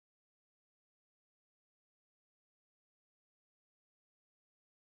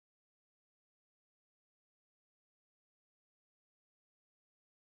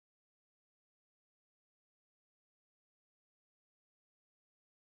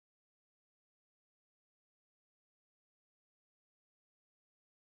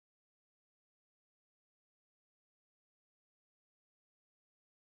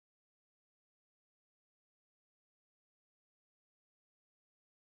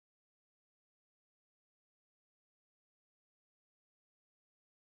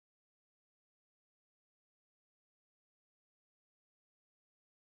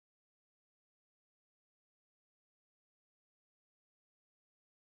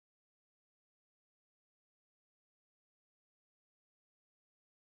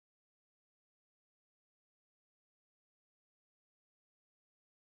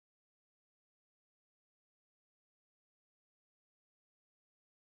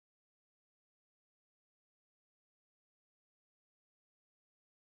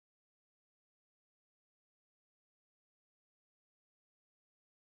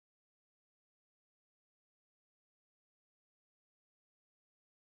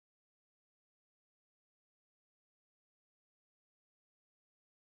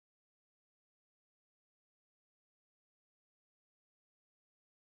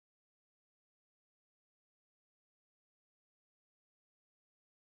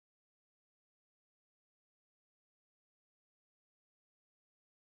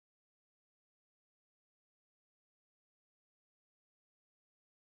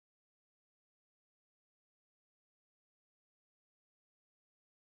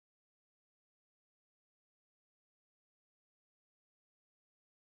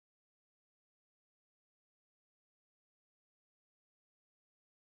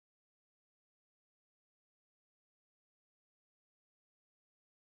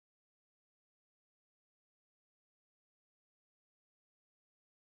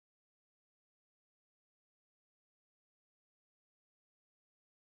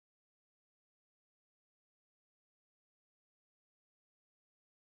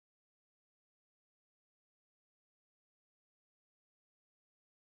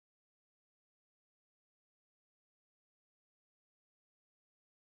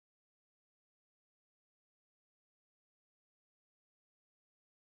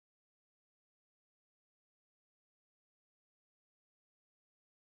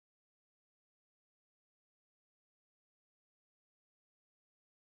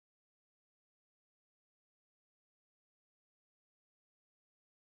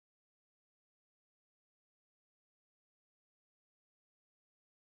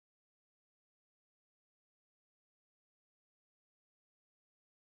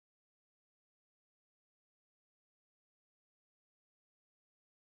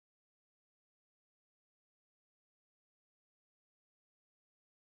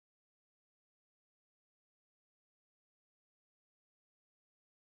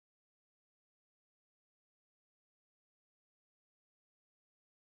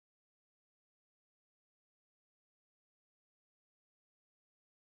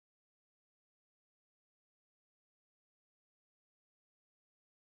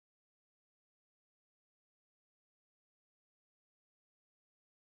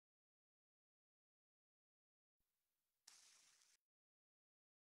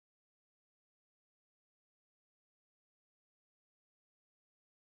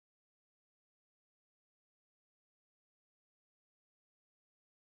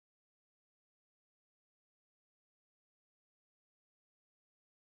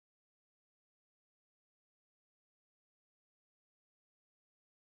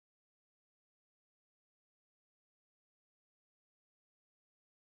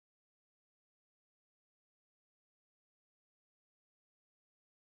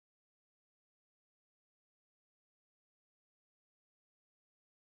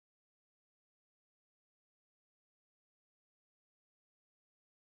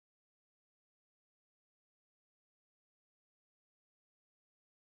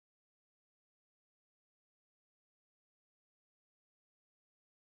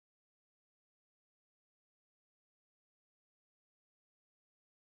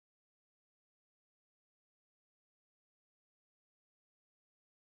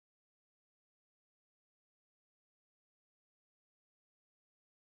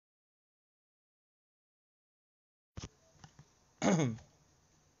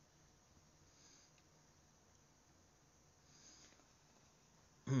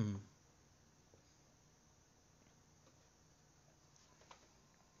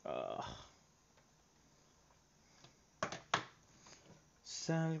Ah,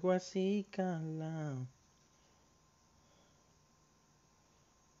 salgo así, calao.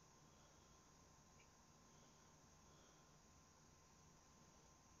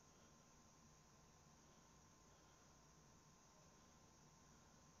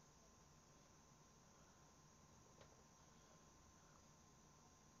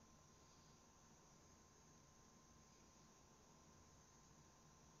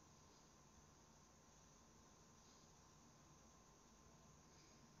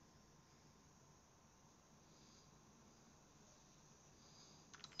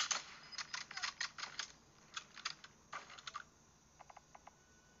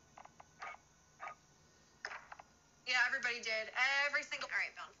 Yeah, everybody did. Every single. All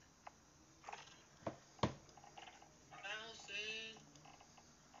right, bounce. Bouncing.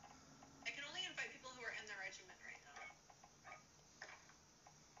 I can only invite people who are in the regiment right now.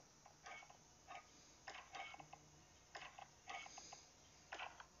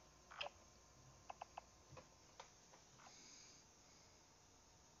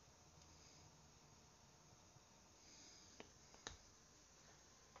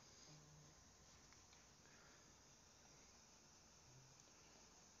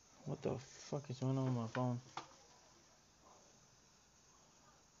 What the fuck is going on with my phone?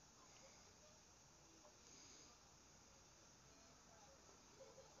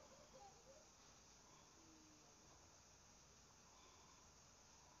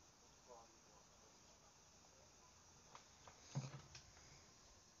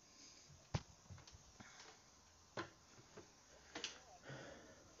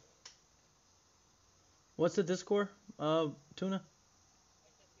 What's the Discord? Tuna?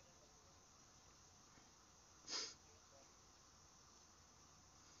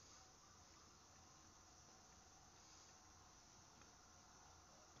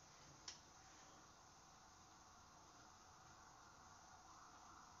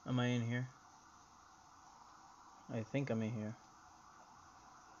 Am I in here? I think I'm in here.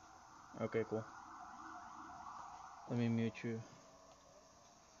 Okay, cool. Let me mute you.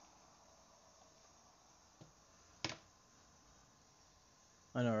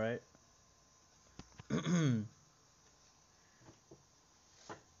 I know, right?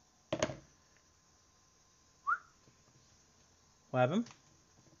 What happened?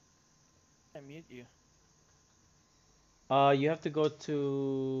 I mute you. You have to go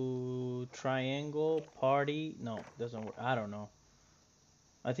to triangle party. No, it doesn't work. I don't know.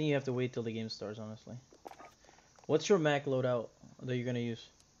 I think you have to wait till the game starts, honestly. What's your Mac loadout that you're gonna use?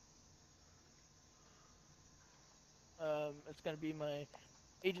 It's gonna be my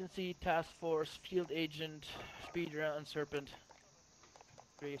agency, task force, field agent, speed and serpent.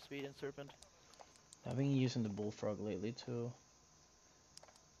 3 speed and serpent. I've been using the bullfrog lately too.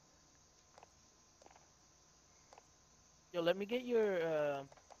 Yo, let me get your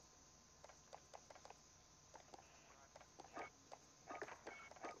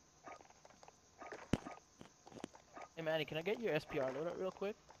Hey Manny, can I get your SPR loadout real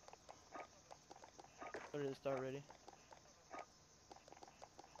quick? Or did it start already?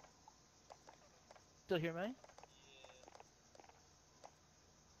 Still here, Manny?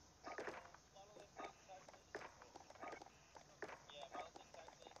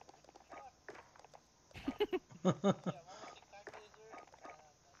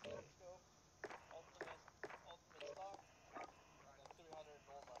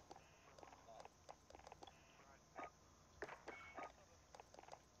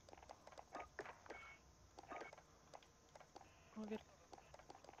 Oh, good.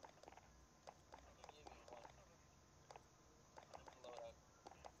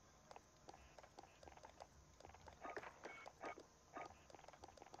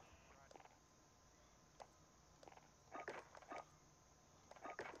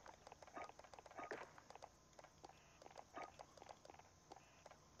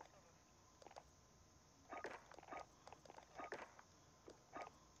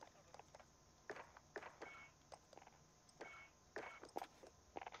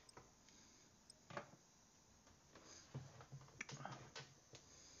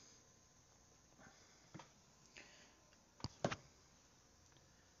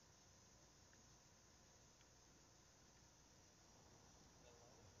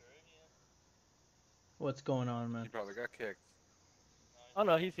 What's going on, man? He probably got kicked. Oh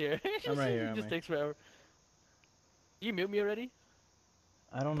no, he's here. I'm right here. He I'm just right. takes forever. You mute me already?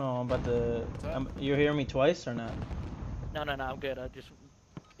 I don't know. I'm about to. What's up? You hear me twice or not? No, no, no, I'm good. I just,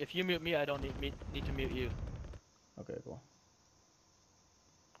 if you mute me, I don't need to mute you. Okay, cool.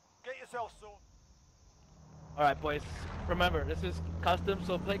 Get yourself sorted. All right, boys. Remember, this is custom,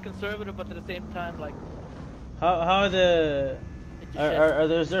 so play conservative, but at the same time, like, How are the take your shit. are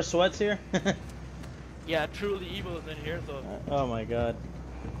there sweats here? Yeah, truly evil is in here, so. Oh my god.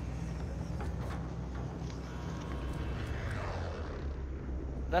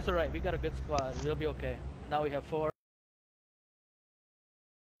 That's alright, we got a good squad. We'll be okay. Now we have 4.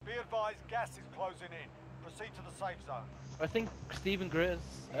 Be advised, gas is closing in. Proceed to the safe zone. I think Steve and Grizz,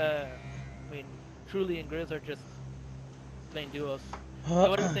 I mean, Truly and Grizz are just playing duos. So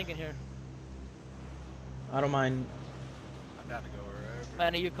what are you thinking here? I don't mind. I'm down to go wherever.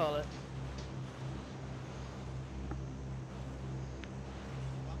 Manny, you call it.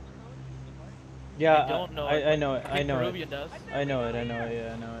 Yeah, I don't know. I know it. I know it. Peruvian does. I know it. I know it.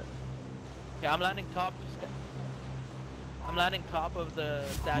 Yeah, I know it. Yeah, I'm landing top. I'm landing top of the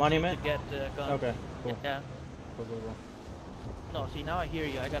statue Monument? to get guns. Okay, cool. Yeah. Cool, cool, cool. No, see, now I hear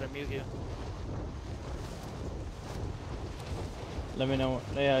you. I gotta mute you. Let me know.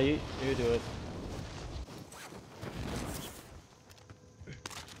 Yeah, you do it.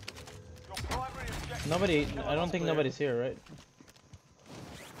 Your primary objective Nobody. is to I don't think clear. nobody's here, right?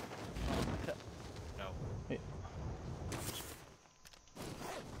 No.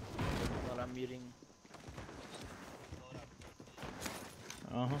 Well, I'm muting.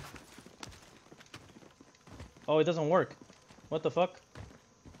 Uh huh. Oh, it doesn't work. What the fuck?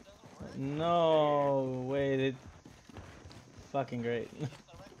 No way. It... Fucking great.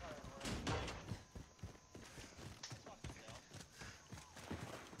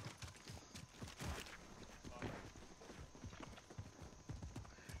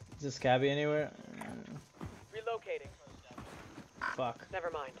 Is this cabby anywhere? Relocating. Fuck. Never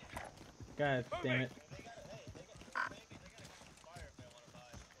mind. God damn it.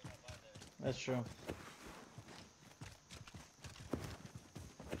 That's true.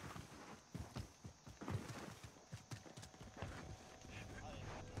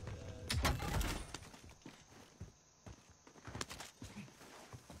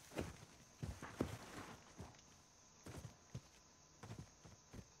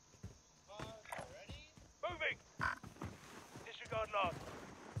 moving. Disregard last.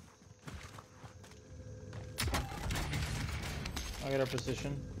 I got our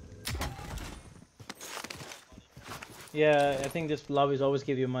position. Yeah, I think this lobbies always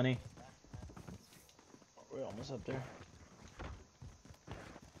give you money. We're almost up there.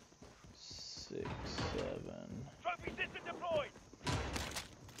 6, 7. Trophy system deployed.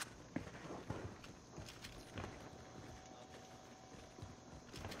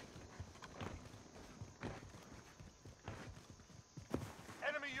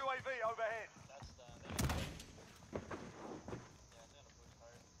 Enemy UAV overhead.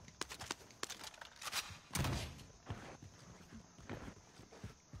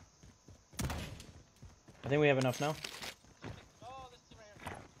 I think we have enough now.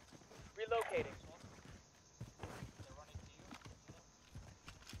 Relocating.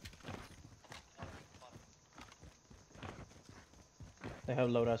 They have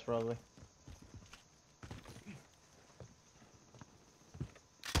loadouts probably.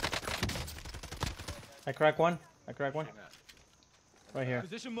 I crack one. I crack one. Right here.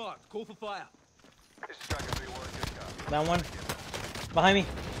 Position marked. Call for fire. This is Dragon 3-1, good go. That one. Behind me.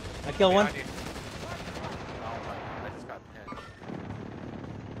 I killed one. Oh my! I just got pinned.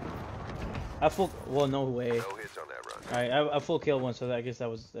 I full. Well, no way. No hits on that run. Alright, I full killed one, so I guess that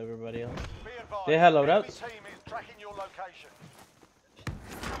was everybody else. Be advised, They had enemy loadouts? team is tracking your location.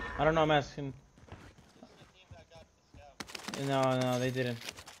 I don't know. I'm asking. No, they didn't.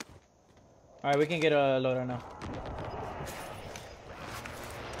 Alright, we can get a loadout now.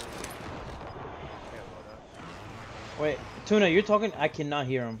 Wait, Tuna, you're talking? I cannot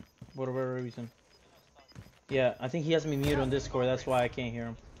hear him. For whatever reason. Yeah, I think he has me muted on Discord. That's why I can't hear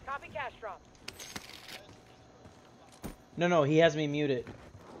him. Copy cash drop. No, he has me muted.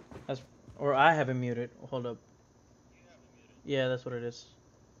 That's or I have him muted. Hold up. Yeah, that's what it is.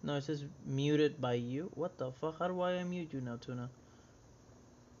 No, it says muted by you. What the fuck? How do I unmute you now, Tuna?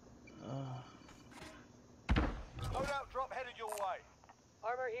 Loadout drop headed your way.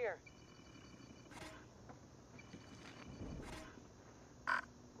 Armor here.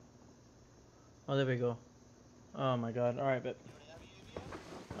 Oh, there we go. Oh my god. Alright, but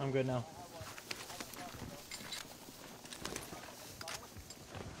I'm good now.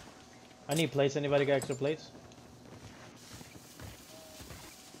 I need plates. Anybody got extra plates?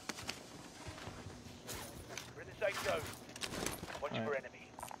 We're in the safe zone. Watch Alright. for enemy.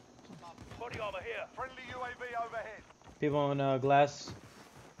 Body armor here. Friendly UAV overhead. leave on glass.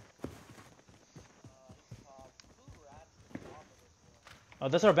 Oh,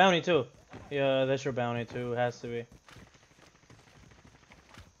 that's our bounty too. Yeah, that's your bounty too. Has to be.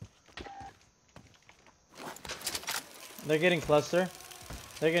 They're getting cluster.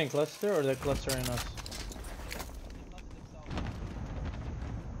 They're getting cluster, or they're clustering us.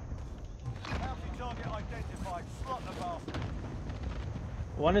 Bounty target identified. Slot the bastard.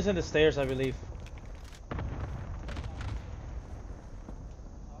 One is in the stairs, I believe.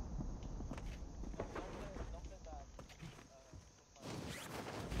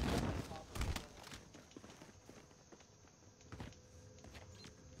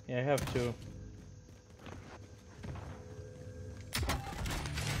 Yeah, I have two.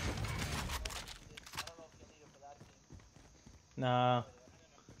 Nah.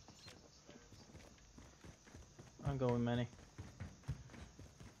 I'll go with many.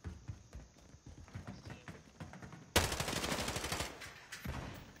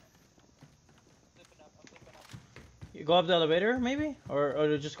 You go up the elevator, maybe?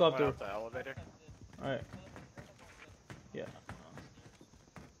 Or just go up Went the... up the elevator. Alright. Yeah.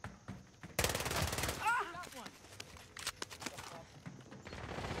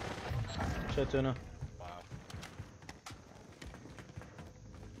 Shut tuna.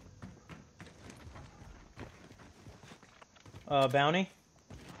 Wow. Bounty?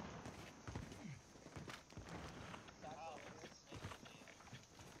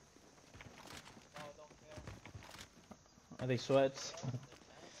 Are they sweats?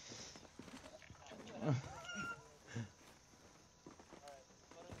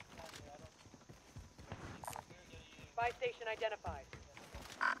 Spy station identified.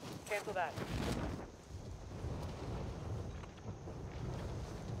 Cancel that.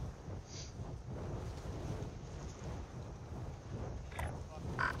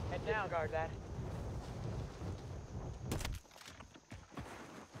 Head down. Disregard that.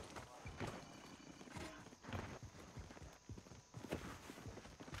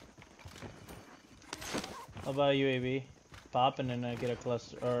 I'll buy a UAV. Pop and then get a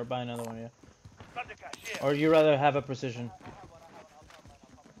cluster, or buy another one, yeah. Thundercash here. Or you rather have a precision?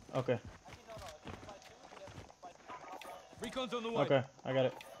 Okay. Recon's on the way. Okay, I got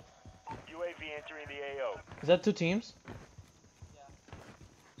it. UAV entering the AO. Is that two teams?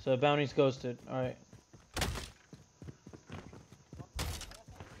 So bounty's ghosted. Alright.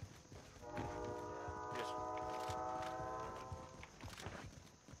 Yes.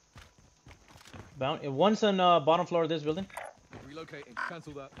 Bounty. One's on bottom floor of this building. Relocating.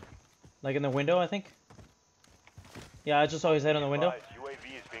 Cancel that. Like in the window, I think. Yeah, I just saw his head on the window.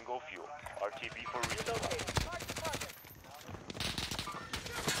 UAV is bingo fuel. RTB for resupply.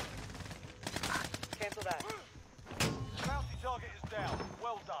 Cancel that. Bounty target is down.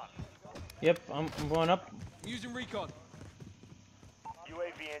 Well done. Yep, I'm going up. I'm using recon.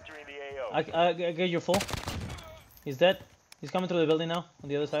 UAV entering the AO. I get your full. He's dead. He's coming through the building now, on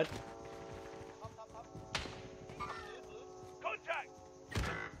the other side. Contact!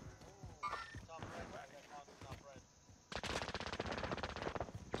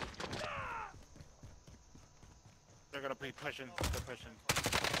 They're gonna be pushing. They're pushing.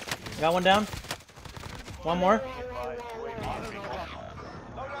 Got one down. One more. UAV is bingo fuel.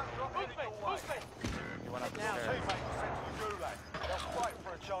 Loadout drop heading your way. He went up the Now. stairs. Teammate was sent to the gulag. They'll fight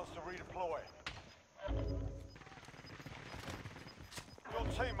for a chance to redeploy. Your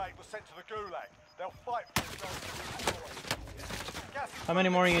teammate was sent to the gulag. They'll fight for a chance to redeploy. Gas is How many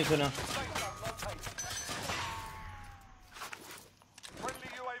more are you into now? safe zone located. Friendly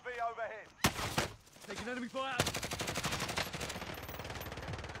UAV overhead. Taking enemy fire.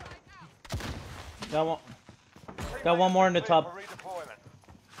 Got one. Got one more in the top. For redeployment.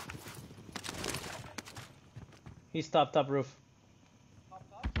 He's top roof.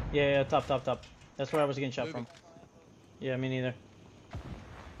 Yeah, top. That's where I was getting shot from. Yeah, me neither.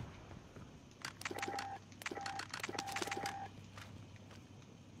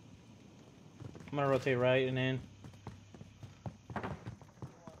 I'm gonna rotate right and in.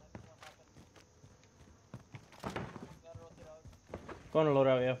 Going to load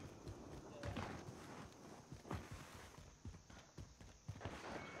out, yeah.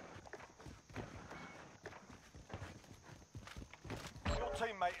 Your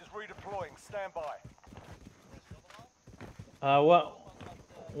teammate is redeploying. Stand by. What?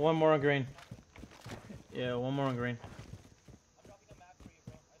 One more on green. Yeah, one more on green.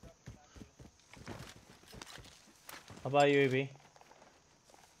 I'll buy UAV.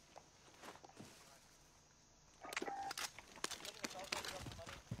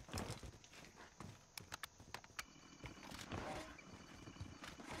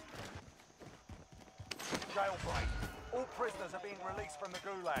 Jailbreak. All prisoners are being released from the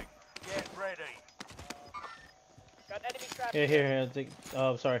gulag. Get ready. Got enemy traffic. Yeah, here. Take,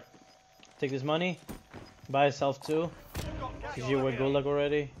 oh, sorry. Take this money. Buy yourself too. Cause you were gulag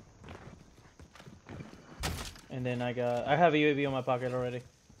already. And then I have a UAV on my pocket already.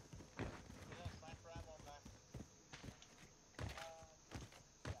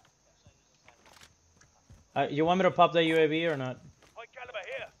 You want me to pop that UAV or not? High caliber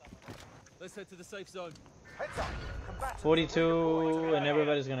here. Let's head to the safe zone. Heads up. Combatants 42, and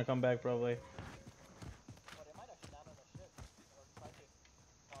everybody's gonna come back probably.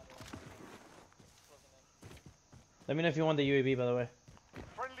 Let me know if you want the UAV, by the way.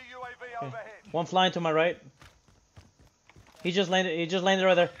 Friendly UAV Okay. overhead. One flying to my right. He just landed. He just landed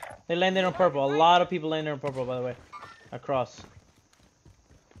right there. They landed on purple. A lot of people landed on purple, by the way. Across.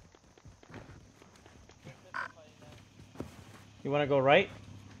 You want to go right?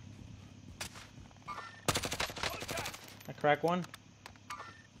 I crack one.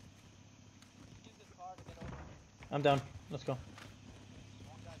 I'm down. Let's go.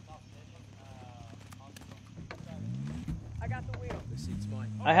 I got the wheel. The seat's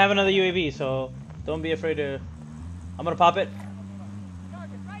mine. I have another UAV, so don't be afraid to. I'm gonna pop it.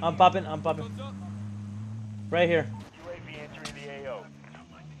 I'm popping. I'm popping. Right here. UAV entering the AO.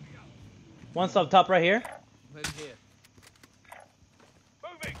 One's up top right here. I'm heading here.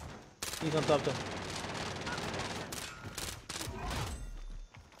 Moving. He's on top too.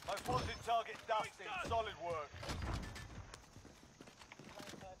 Most wanted target dusted. Solid work.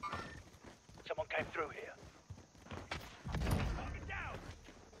 Someone came through here.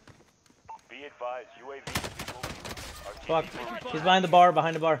 Be advised, UAV is moving. Fuck. He's behind the bar.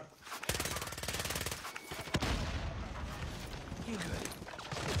 Behind the bar.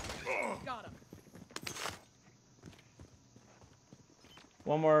 Got him.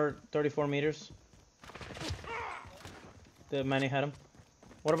 One more 34 meters. The Manny had him.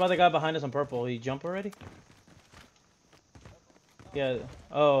 What about the guy behind us on purple? He jumped already? Yeah.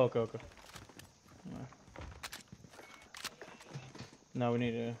 Oh, okay, okay. No, we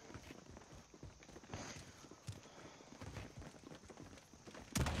need to.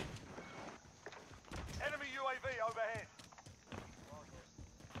 Enemy UAV overhead.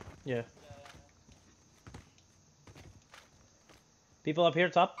 Yeah. People up here,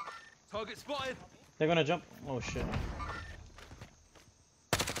 top. Target spotted. They're gonna jump. Oh shit.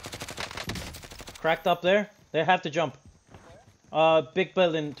 Cracked up there. They have to jump. Big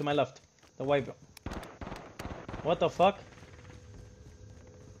building to my left. The white. What the fuck?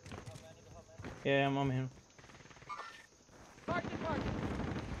 Yeah, I'm on him.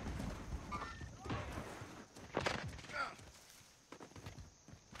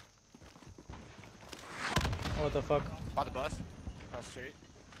 What the fuck? By the bus. Across the street.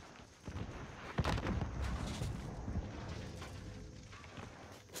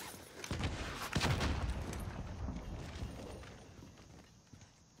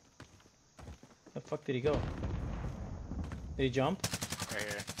 The fuck did he go? Did he jump? Right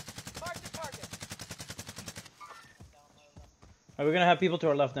here. Are we gonna have people to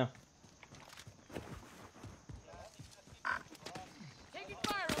our left now?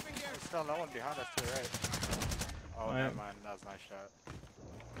 There's still no one behind us to the right. Oh, Alright. never mind. That was a nice shot.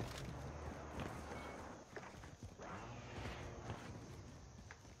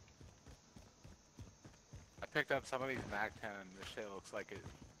 I picked up some of these Mac 10 and this shit looks like it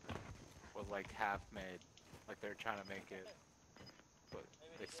was like half made. Like they're trying to make it, but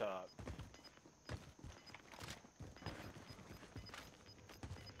they suck.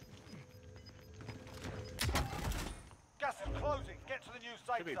 Gas is closing. Get to the new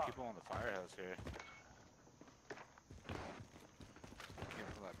safe Should be zone. people in the firehouse here. Came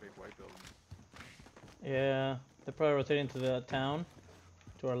from that big white building. Yeah, they're probably rotating to the town,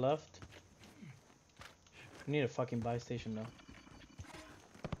 to our left. We need a fucking buy station though.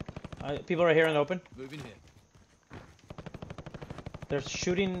 People are here in the open. Moving here. They're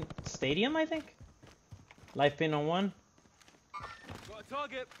shooting stadium, I think. Life pin on one. Got a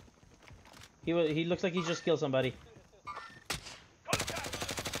target. He looks like he just killed somebody.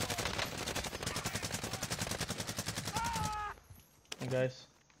 Hey guys.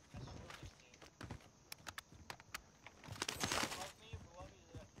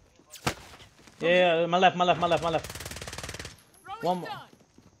 Yeah, my left. One more.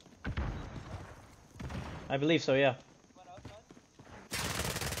 I believe so, yeah.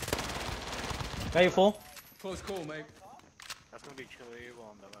 Got you full? Close call, mate. That's gonna be chilly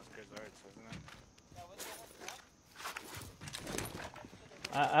on the West Coast Arts, isn't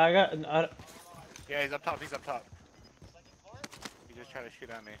it? I got. Yeah, he's up top. He just tried to shoot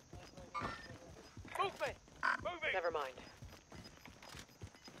at me. Movement. Never mind.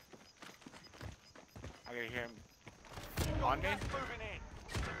 I can hear him on me. Moving in.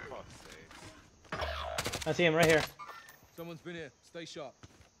 Fuck's sake. I see him right here. Someone's been here. Stay sharp.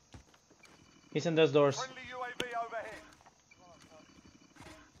 He's in those doors. Friendly UAV overhead.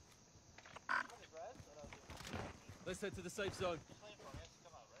 Let's head to the safe zone.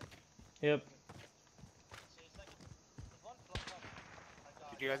 Yep.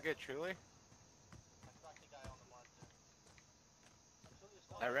 Did you guys get Truly?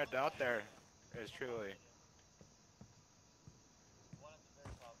 That red dot there is Truly.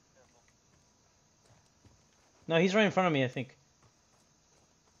 No, he's right in front of me, I think.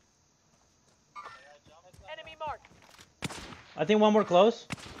 Enemy marked. I think one more close.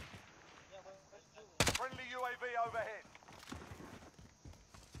 Friendly UAV overhead.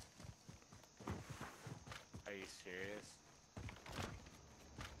 Are you serious?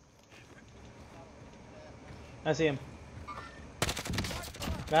 I see him.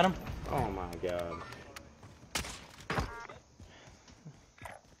 Got him. Oh my god.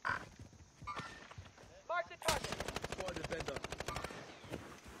 Mark the target. Spotted the vendor.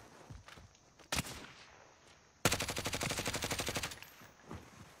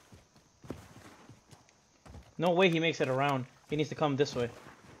 No way he makes it around. He needs to come this way.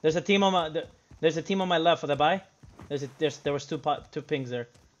 There's a team on my there's a team on my left for the buy. There was two pings there.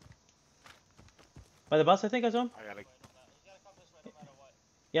 By the bus, I think I saw him. I gotta.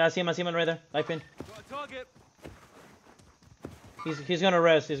 Yeah, I see him right there. Life pin. Got a target. He's gonna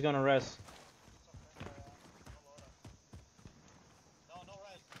rest. He's gonna rest.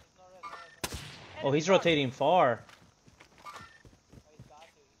 Oh, he's rotating far.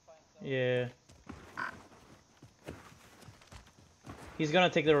 Yeah. He's gonna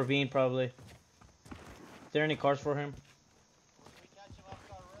take the ravine probably. Is there any cars for him?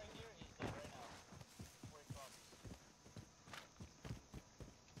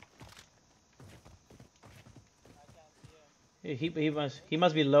 He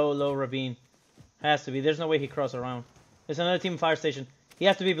must be low ravine. Has to be. There's no way he crossed around. There's another team fire station. He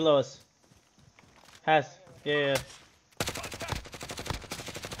has to be below us. Has. Yeah.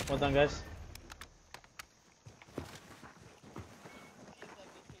 Well done, guys.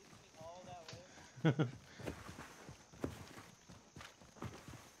 I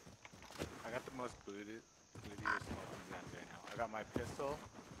got the most bootiest smoking guns right now. I got my pistol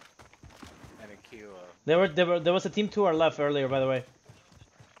and a kilo. There was a team to our left earlier, by the way.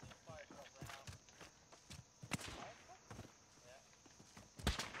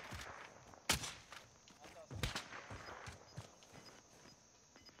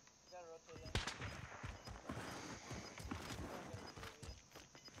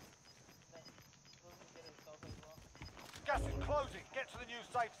 Gas is closing. Get to the new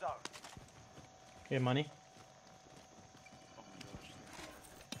safe zone. Okay, money. Oh my gosh.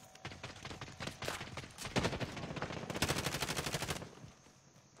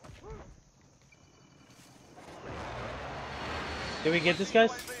 Did we get this,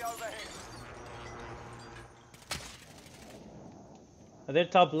 guys? UAV overhead. Are they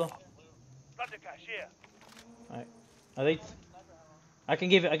top below? Thundercash here. Alright. Are they? I can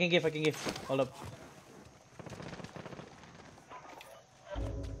give. Hold up.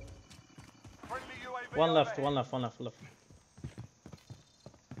 Friendly UAV One left. overhead.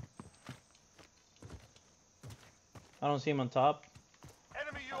 I don't see him on top.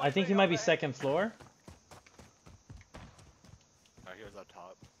 Enemy I think he UAV might be overhead. second floor. Oh, he was up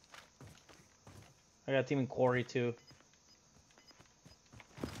top. I got a team in quarry too.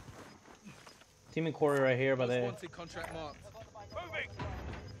 Team in quarry right here, but Most they. wanted contract marked. Moving.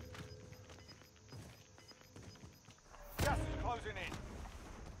 Gas is closing in.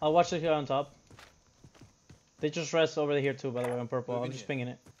 I'll watch the guy on top. They just rest over here too, by the way, on purple. I'm Moving just here. pinging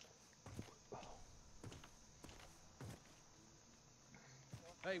it.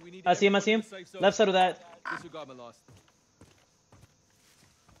 Hey, we need. I see him. everyone in the safe zone. Left side of that. Disregard my last.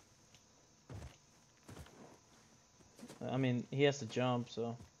 I mean, he has to jump,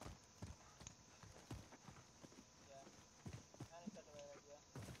 so.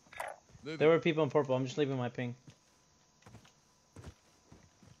 Moving. There were people in purple. I'm just leaving my ping.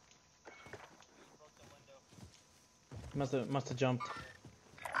 Must have jumped.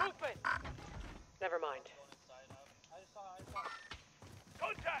 Movement. Never mind.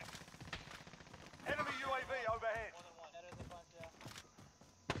 Contact. Enemy UAV overhead.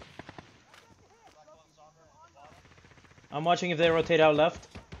 I'm watching if they rotate out left.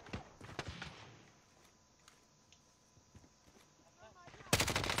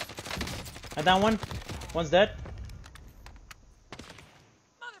 I down one. One's dead.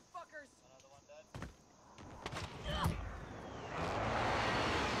 Motherfuckers.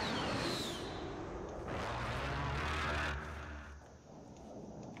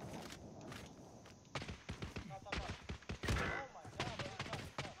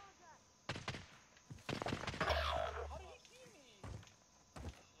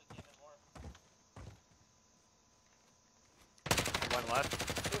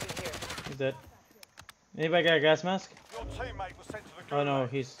 left. Moving here. He's dead. Anybody got a gas mask? Your teammate was sent to the gulag. Oh no,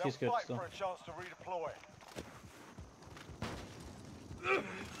 he's They'll good fight still. for a chance to redeploy.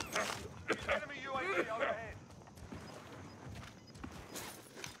 Enemy UAV overhead.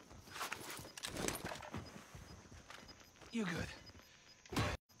 You good?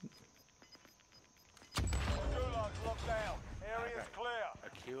 Gulag's locked down. Area's clear. A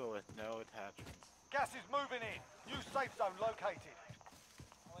kilo with no attachments. Gas is moving in. New safe zone located.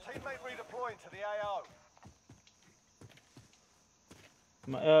 Teammate redeploying to the AO.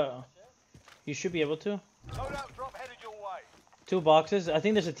 You should be able to. Loadout drop headed your way. 2 boxes. I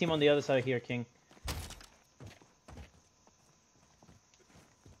think there's a team on the other side here, King.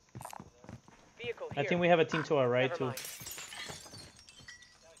 Vehicle I here. think we have a team to our right Never too. mind.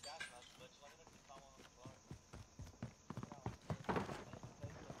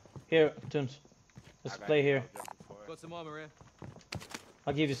 Here, Tooms. Let's play here. Got some armor here.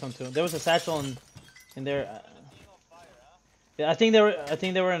 I'll give you some too. There was a satchel in there. Yeah, I think they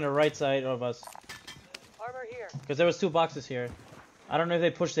were on the right side of us. Armor here. Because there was 2 boxes here. I don't know if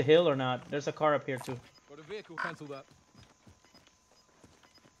they pushed the hill or not. There's a car up here too. Got a vehicle. Cancel that.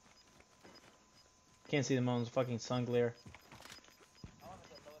 Can't see them on the fucking sun glare.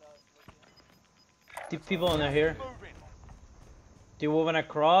 Do people in there here? Moving. Do you move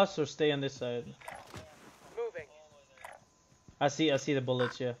across or stay on this side? Moving. I see the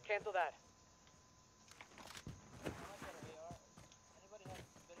bullets, yeah. Cancel that.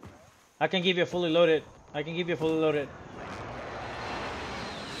 I can give you a fully loaded. I can give you a fully loaded.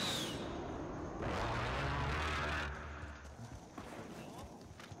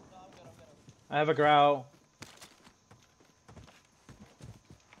 I have a growl.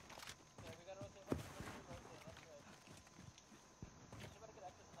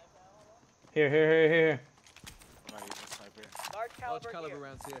 Here. I'm not using a sniper. Large Large caliber caliber here.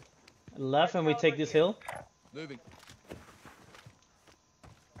 rounds here. Left and we take this hill. Moving.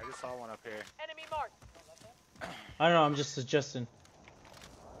 I just saw one up here. Enemy marked. I don't know, I'm just suggesting.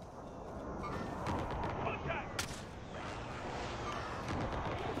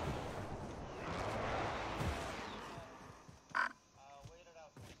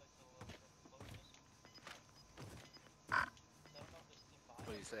 What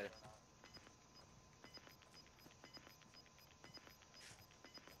do you say?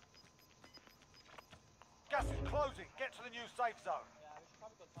 Gas is closing. Get to the new safe zone.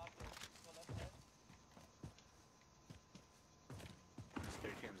 There's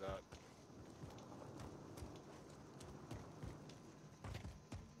 3 teams out.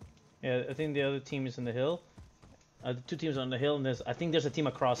 Yeah, I think the other team is in the hill. The 2 teams are on the hill, and I think there's a team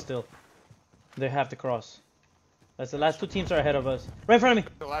across still. They have to cross. That's the last 2 teams are ahead of us. Right in front of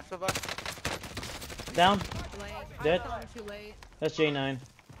me. The left of us? Down. Late. Dead. I saw him too late. That's J9.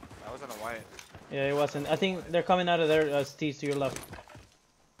 That wasn't a white. Yeah, it wasn't. I think they're coming out of their steeds to your left.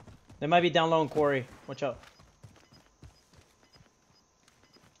 They might be down low in quarry. Watch out.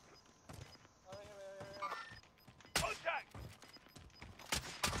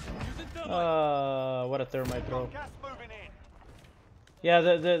 What a thermite throw. Gas moving in. Yeah,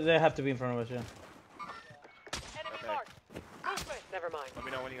 they have to be in front of us, yeah. Enemy Okay. marked. Movement. Never mind. Let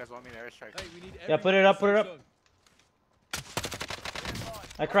me know when you guys want me to airstrike. Hey, we need Yeah, put it up, put it up.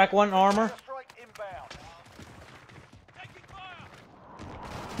 I crack 1 armor. Strike inbound.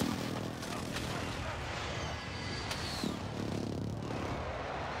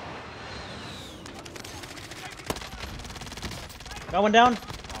 Got 1 down. Oh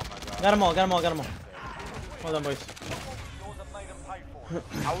my god. Got them all. Well done, boys. Yours are made and paid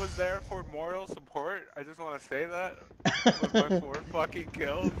for. I was there for moral support. I just want to say that. With my 4 fucking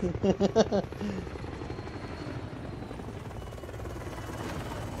kills.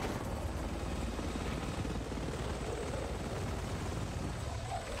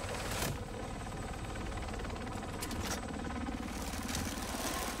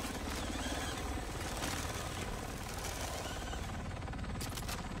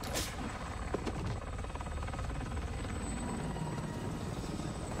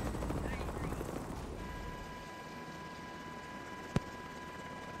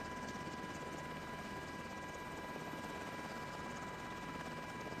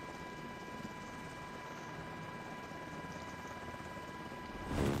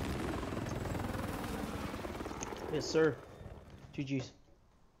 Yes, sir. GG's.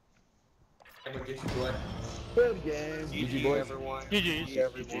 I'm gonna get you, boy. Good game. GG, boys. Everyone. GG's. GG,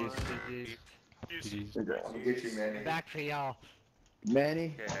 everyone. GG. I'm gonna get you, man. Back for y'all.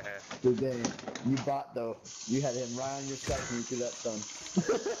 Manny, Yeah. good game. You bought though. You had him right on your sight when you threw that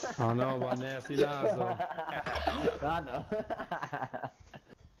stone. I don't know about nasty lines though. I know.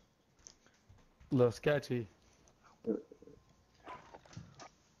 A little sketchy.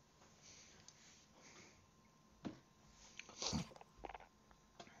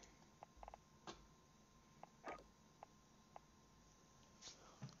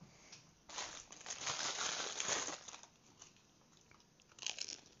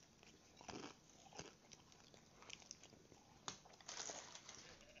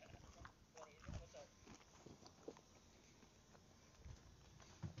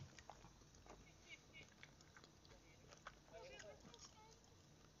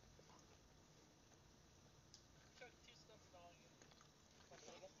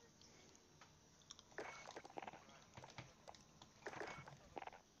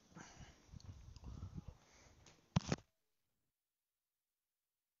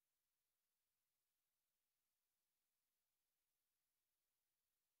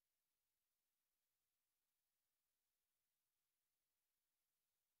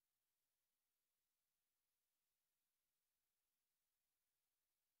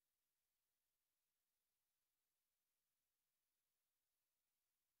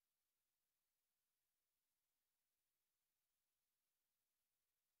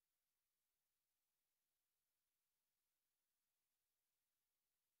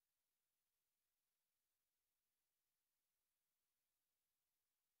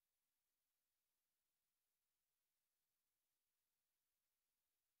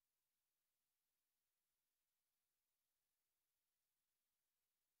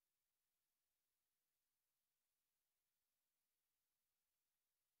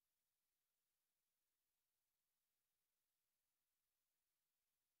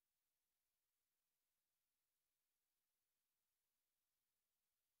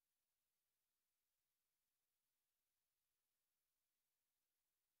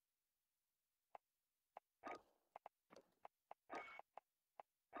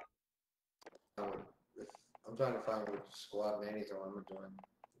 I'm trying to find which squad Manny's on. I'm gonna join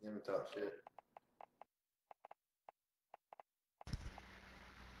him and talk shit.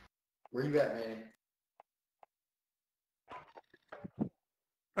 Where you at, Manny?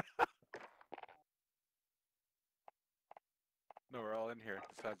 No, we're all in here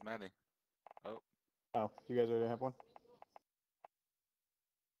besides Manny. Oh, Oh, you guys already have one?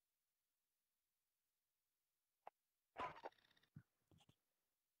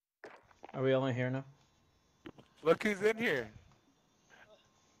 Are we all in here now? look who's in here.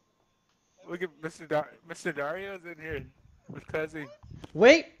 Look at Mr. Dario's in here with Cuzzy.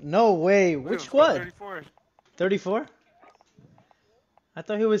 Wait, no way. Look at him, Which squad squad? 34. 34? I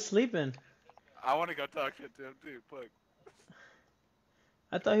thought he was sleeping. I want to go talk shit to him too. Look.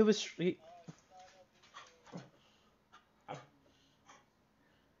 I thought he was.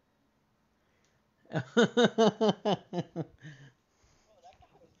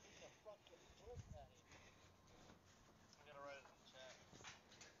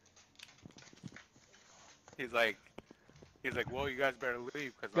 He's like, well, you guys better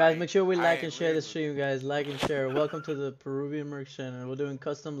leave because Guys, make sure we I like and ain't share the leaving. stream, guys. Like and share. Welcome to the Peruvian Merc channel. We're doing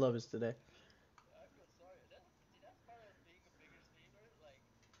Custom Lobbies today.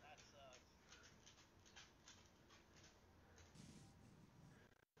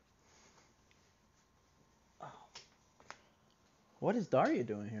 What is Daria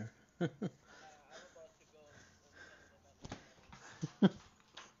doing here?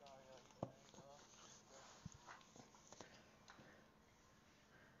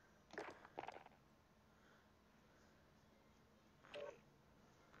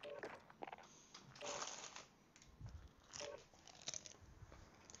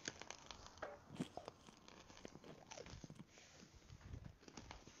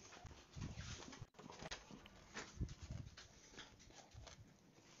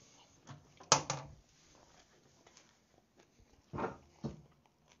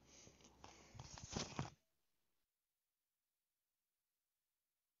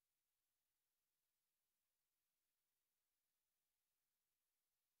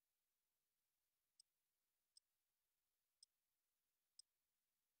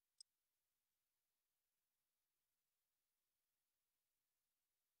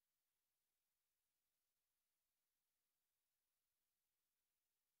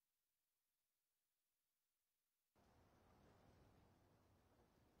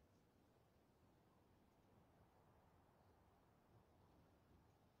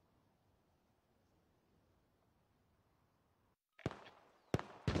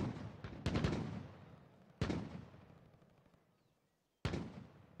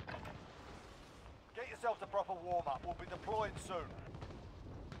 yourselves a proper warm-up. We'll be deploying soon.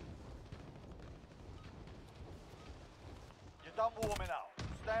 You're done warming up.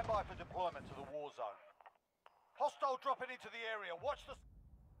 Stand by for deployment to the war zone. Hostile dropping into the area. Watch the...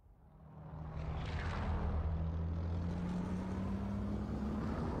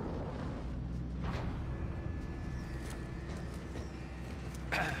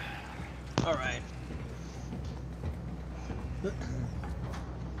 All right.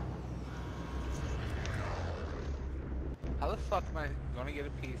 How the fuck am I gonna get a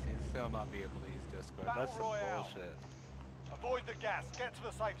PC and still not be able to use Discord? Battle That's some Royale. bullshit. Avoid the gas. Get to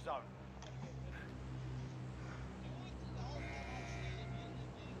the safe zone.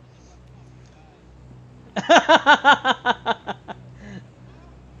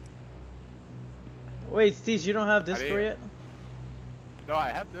 Wait, Steve, you don't have How do Discord you- yet? No, I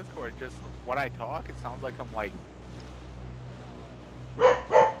have Discord. Just when I talk, it sounds like I'm like. For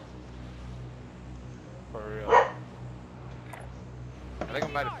real. I think I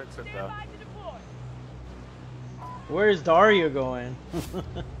might have fixed it though. Where's Dario going?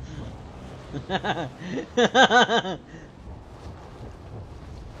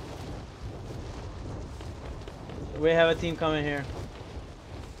 We have a team coming here.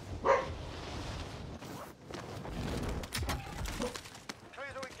 Clear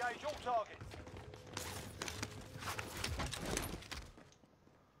to engage all targets.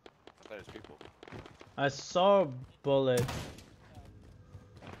 There's people. I saw a bullet. I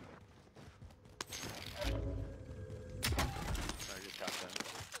get shot down.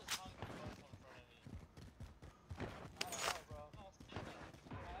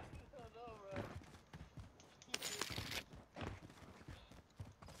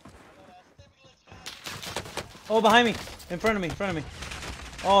 Oh, behind me. In front of me, in front of me.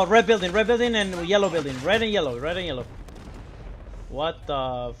 Oh, red building and yellow building. Red and yellow, red and yellow. What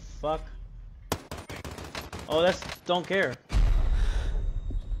the fuck? Oh, that's don't care.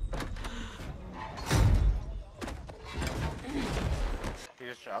 He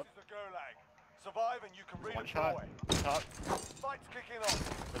just shot. This is the Gulag. Survive and you can One shot. redeploy. Top. Fight's kicking off.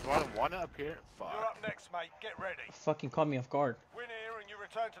 There's one up here. Fuck. You're up next, mate. Get ready. Fucking caught me off guard. Win here and you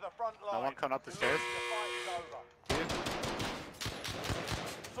return to the front line. No one coming up the You stairs? lose, the fight is over.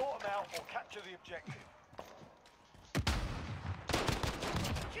 Sort them out or capture the objective.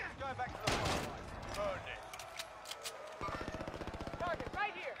 Going back to the front line. Burn it. Target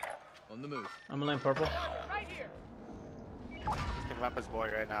right here. On the move. I'm laying purple. Target right here. Picking up his boy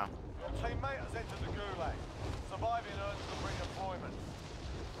right now. Your teammate has entered the Gulag. Surviving earns them redeployment.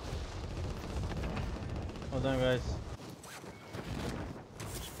 Hold on, guys.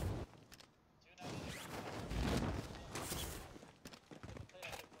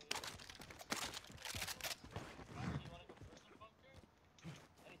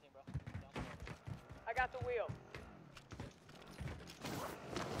 I got the wheel.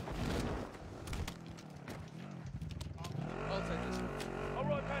 I'll take this. All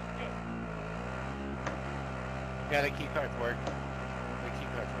right, passenger. Yeah, the key cards work. The key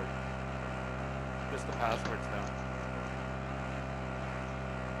cards work. Just the passwords now.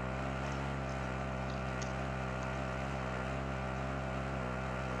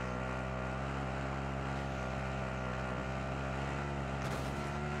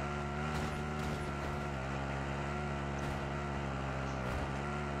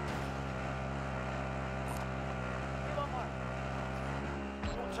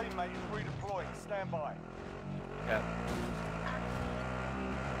 Your teammate is redeploying. Stand by. Yeah.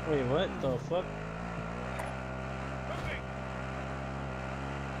 Wait, what the fuck? Moving.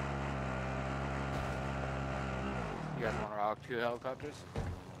 You guys want to rock 2 helicopters?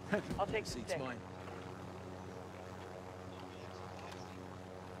 I'll take the Seat's stick. mine.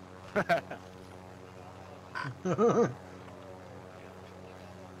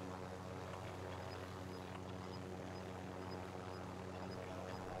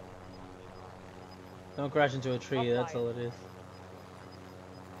 Don't crash into a tree, that's all it is.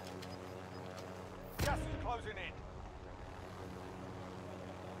 Gas is closing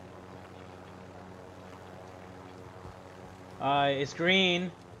in. It's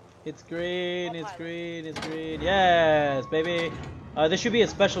green. It's green, it's green, it's green. Yes, baby. There should be a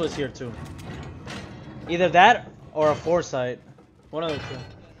specialist here too. Either that or a foresight. One of the two.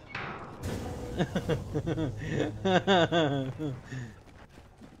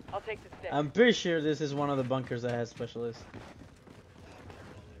 I'll take the stick. I'm pretty sure this is one of the bunkers that has specialists.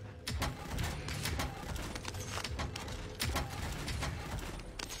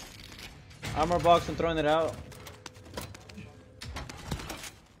 Armor box, I'm throwing it out.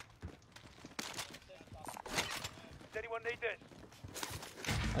 Does anyone need this?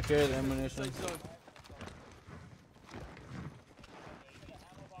 I carry the ammunition. Safe zone.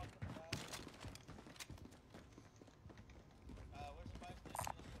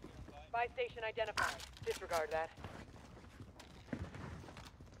 Buy station identified. Disregard that.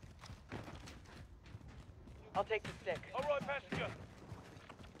 I'll take the stick. All right, passenger.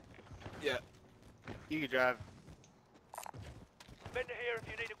 Yeah. You can drive. Vendor here if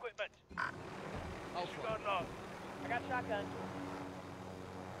you need equipment. I'll Disregard log. I got shotgun.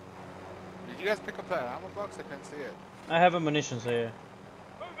 Did you guys pick up that ammo box? I couldn't see it. I have a munitions here.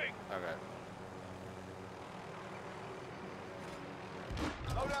 Moving. Okay.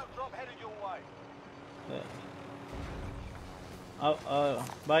 Loadout drop headed your way.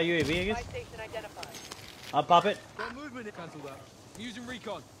 Buy UAV, I Buy guess. station identified. I'll pop it. Got movement. Cancel that. I'm using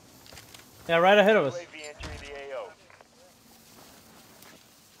recon. Yeah, right ahead of us. UAV entering the AO.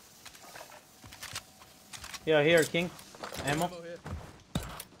 Yeah, here, King. Ammo. Here.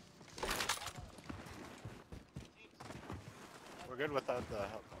 We're good without the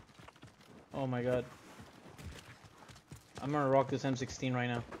help. Oh my god. I'm gonna rock this M16 right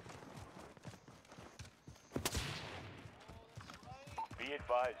now. Be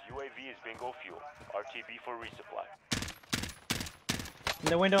advised, UAV is bingo fuel. RTB for resupply. In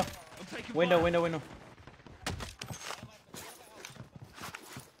the window. I'm taking Window, fire. window.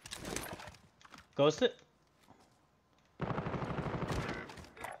 Ghost it?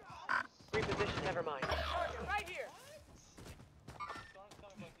 Reposition, never mind. Right here.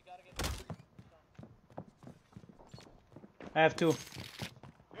 I have two.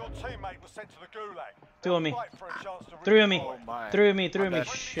 Your teammate was sent to the gulag. Two of me. Fight for a chance to Three of me. Oh my. Three of me. I'm dead.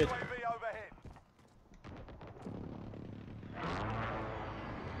 Shit. UAV overhead.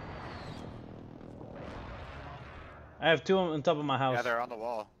 I have two on top of my house. Yeah, they're on the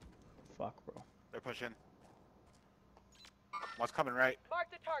wall. Fuck, bro. They're pushing. One's coming right. Mark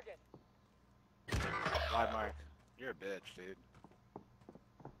the target. Wide mark. You're a bitch, dude.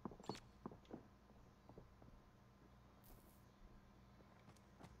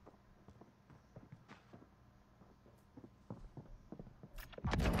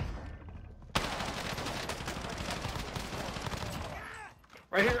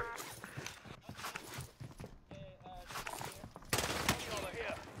 Right here.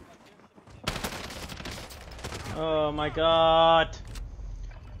 Oh my god.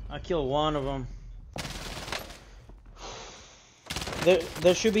 I killed one of them.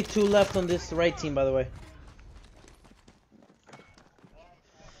 There should be two left on this right team, by the way.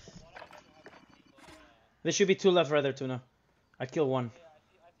 There should be two left right there, Tuna. I killed one.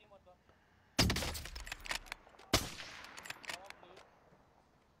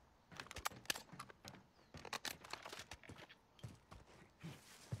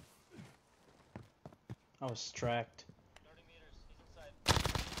 I was tracked.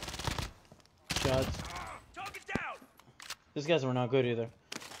 Shots. Target down. These guys were not good either.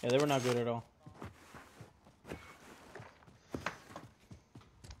 Yeah, they were not good at all.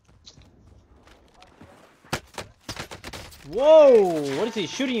 Whoa! What is he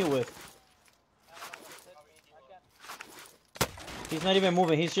shooting you with? He's not even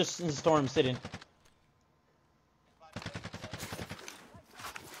moving. He's just in storm sitting.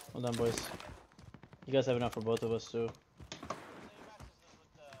 Hold on, boys. You guys have enough for both of us too.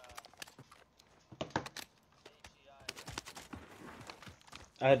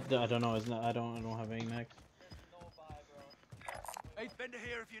 I don't know. It's not. I don't have any max. Hey, Fender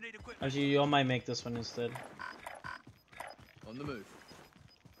here if you need equipment. Actually, you all might make this one instead. On the move.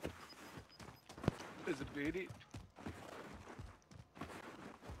 There's a beauty.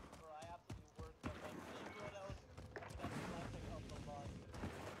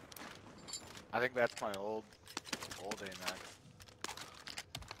 I think that's my old AMAX.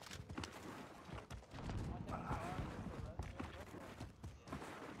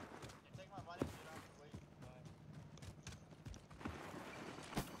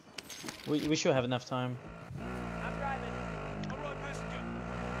 We should have enough time. I'm driving. All right, passenger.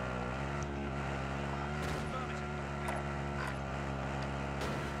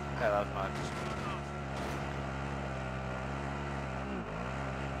 Yeah, that's mine.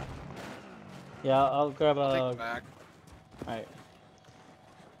 Yeah, I'll grab I'll take a. the back. Alright.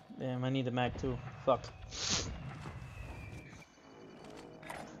 Damn, I need the mag too. Fuck.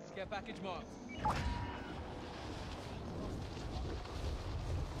 Care package marked.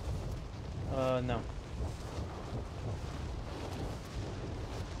 No.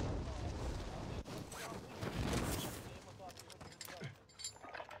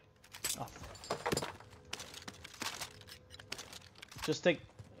 Oh. Just take.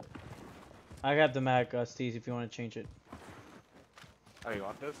 I got the mag, Steez, if you want to change it. Oh, you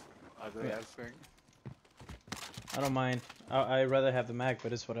want this? Ugly Yeah. ass thing? I don't mind. I'd rather have the mag,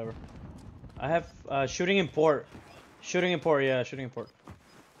 but it's whatever. I have shooting in port. Shooting in port, yeah, shooting in port.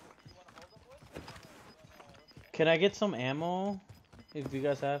 Can I get some ammo? If you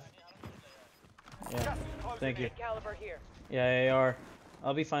guys have. Yeah. Thank you. Caliber here. Yeah, AR.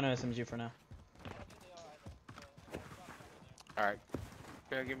 I'll be fine on SMG for now. Alright.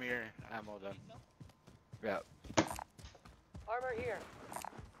 Gonna give me your ammo then. Yeah. Armor here.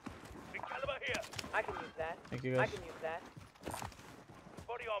 Big caliber here. I can use that. Thank you guys. use that.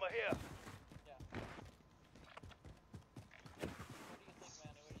 Body armor here.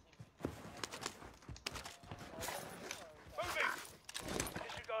 Moving.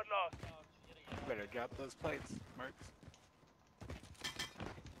 Disregard last. Better drop those plates, Mercs.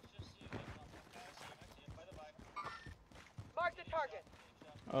 Mark the target.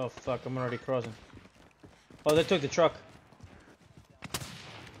 Oh fuck, I'm already crossing. Oh, they took the truck.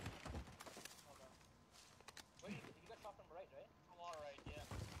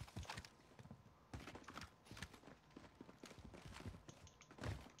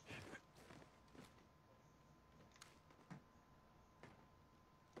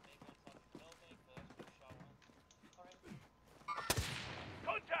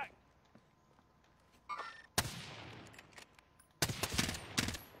 Contact.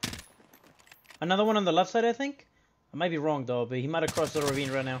 Another one on the left side, I think. I might be wrong though, but he might have crossed the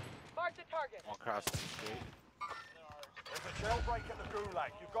ravine right now. Mark the target. I'll cross the street. There's a jailbreak at the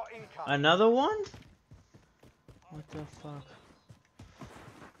Gulag. You've got income. Another one? What the fuck?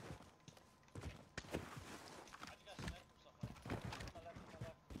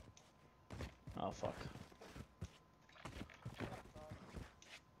 Oh fuck.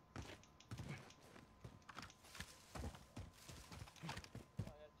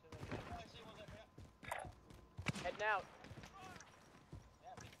 Heading out.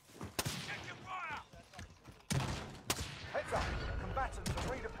 Heads up. Combatants are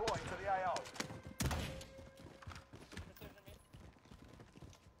redeploying to the AO.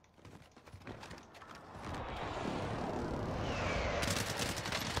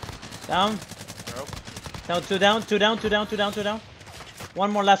 Down. Nope. Down, two down, two down, two down, two down, two down.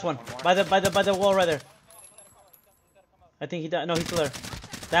 One more, last one. By the wall right there. I think he died. No, he's still there.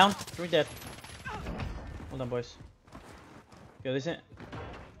 Down, three dead. Hold on, boys. Yo, this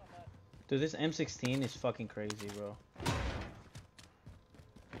dude, this M16 is fucking crazy, bro.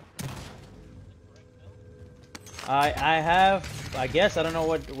 I have, I guess, I don't know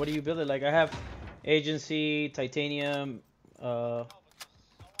what do you build it like. I have agency, titanium,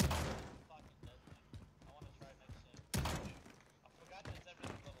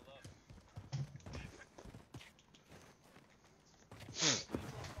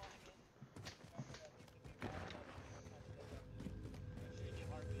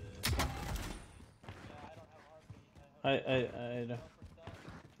 I don't.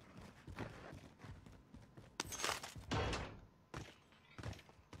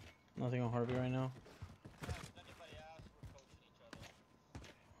 Nothing on Harvey right now.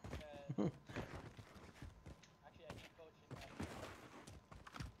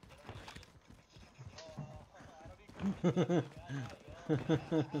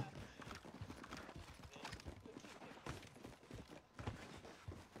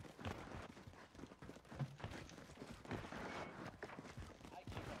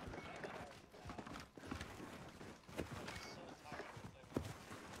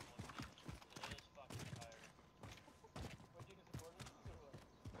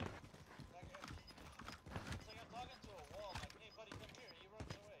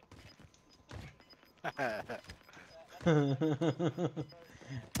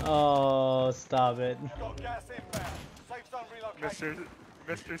 Oh, stop it. Got gas inbound. Safe zone relocation.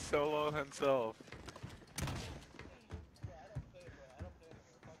 Mr. Solo himself.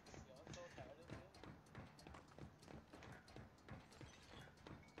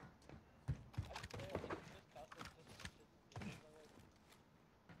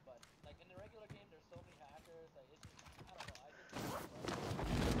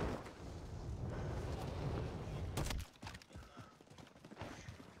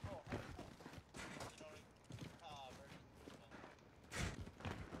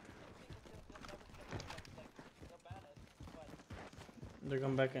 They're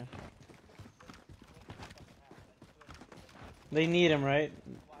coming back in. They need him, right?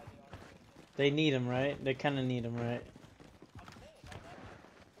 They need him, right? They kind of need him, right?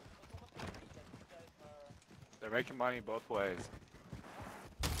 They're making money both ways.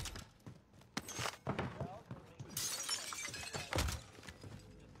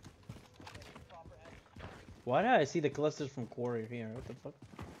 Why did I see the clusters from Quarry here? What the fuck?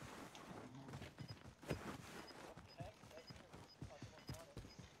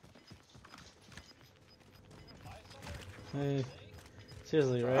 Hey,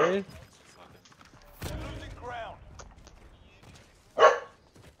 seriously, right? Losing ground.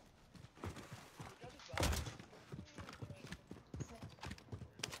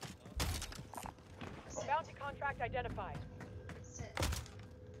 contract identified.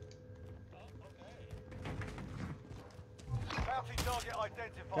 Bounty target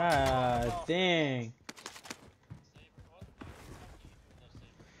identified. God dang.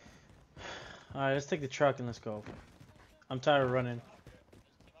 Alright, let's take the truck and let's go. I'm tired of running.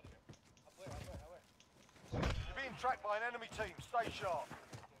 You're being tracked by an enemy team. Stay sharp.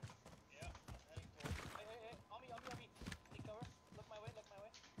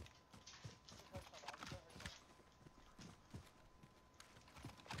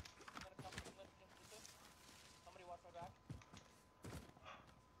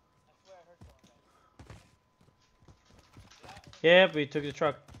 Yep, we took the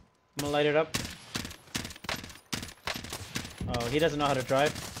truck. I'm gonna light it up. Oh, he doesn't know how to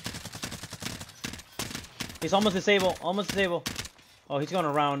drive. He's almost disabled. Almost disabled. Oh, he's going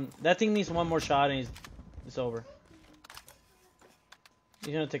around. That thing needs one more shot and it's over.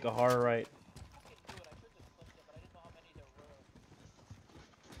 He's gonna take a hard right.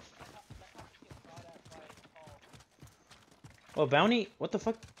 Oh, bounty? What the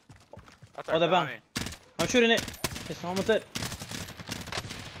fuck? Oh, the bounty. I'm shooting it. It's almost it.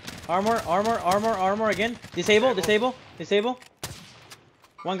 Armor, armor, armor, armor again. Disable, disable, disable.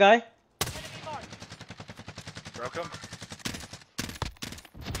 One guy. Broke him.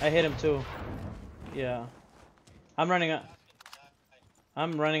 I hit him too. Yeah. I'm running out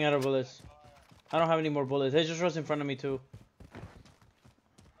of bullets. I don't have any more bullets. He just runs in front of me too.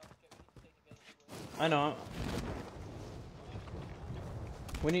 I know.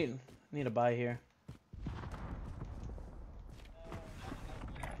 We need a buy here.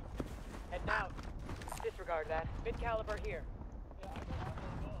 Head down. Disregard that. Mid caliber here.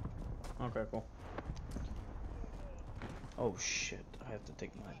 Okay, cool. Oh shit, I have to take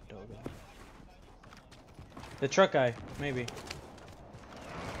my dog out. The truck guy, maybe.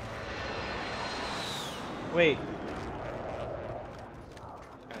 Wait.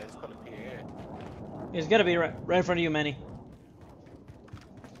 He's gotta be right in front of you, Manny.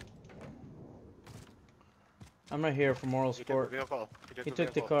 I'm right here for moral sport. He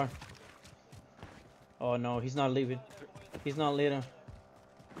took the car. Oh no, he's not leaving. He's not leaving.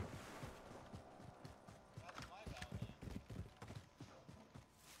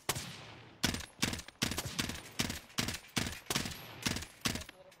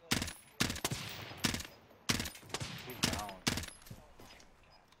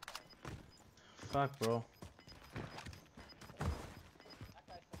 Fuck, bro.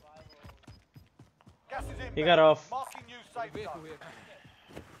 Gas is in. He got off. Marking you safe zone.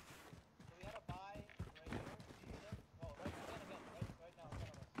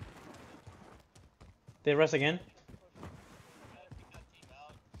 They rest again?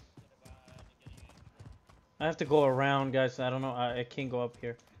 I have to go around, guys. I don't know. I can't go up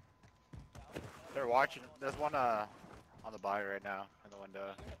here. They're watching. There's one on the buy right now in the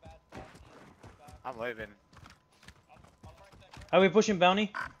window. I'm leaving. Are we pushing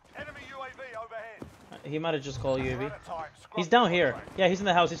bounty? Enemy UAV overhead. He might have just called UAV. He's down here. Yeah, he's in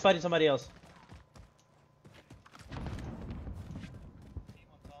the house. He's fighting somebody else.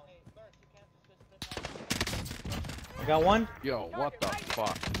 I got one. Yo, what the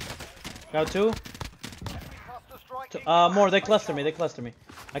fuck? Got two. More. They cluster me. They cluster me.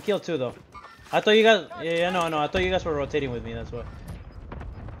 I killed two though. I thought you guys. Yeah, no. I thought you guys were rotating with me. That's what.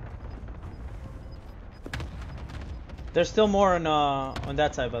 There's still more on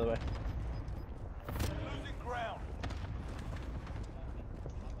that side, by the way. Losing ground.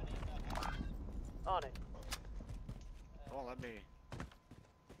 On it. Don't let me.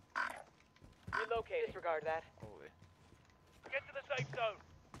 Relocate. Disregard that. Holy. Get to the safe zone.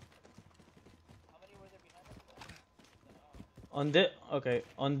 On this, okay.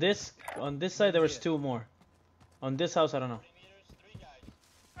 On this side there was two more. On this house, I don't know.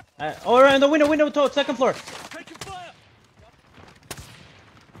 Oh, right in the window, to second floor. Taking fire!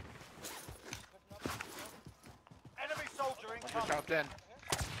 Enemy soldier One just incoming. jumped in.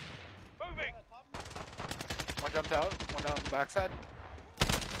 Moving. One jumped out. One down the backside.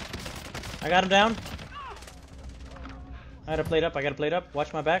 I got him down. I got a plate up.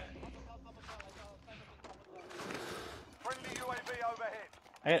 Watch my back. Friendly UAV overhead.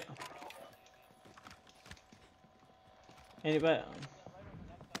 I got. Anybody?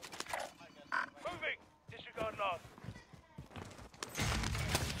 Moving. Disregard loss.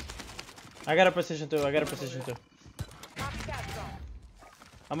 I got a position too.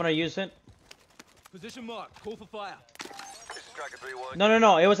 I'm gonna use it. Position marked. Call for fire. This is Tracker 3-1.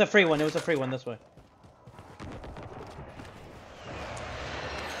 No. It was a free one. This way.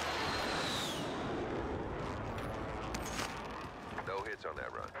 No hits on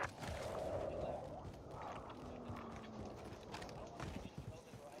that run.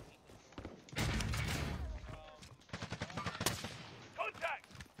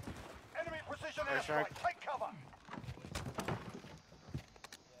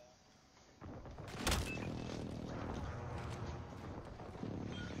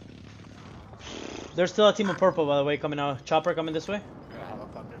 There's still a team of purple, by the way, coming out. Chopper coming this way. Yeah,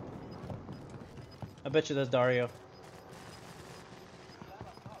 helicopter. I bet you that's Dario.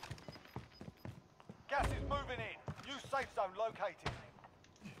 Gas is moving in. New safe zone located.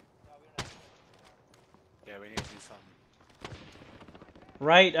 Yeah, we need to do something.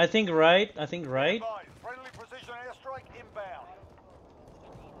 Right, I think right. I think right. Friendly precision airstrike inbound.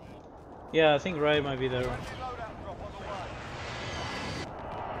 Yeah, I think right might be there. Friendly loadout drop on the way.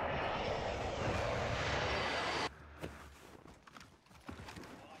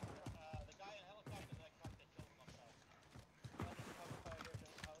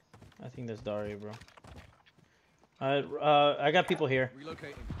 I think that's Dario, bro. I got people here.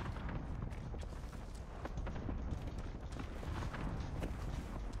 Relocating.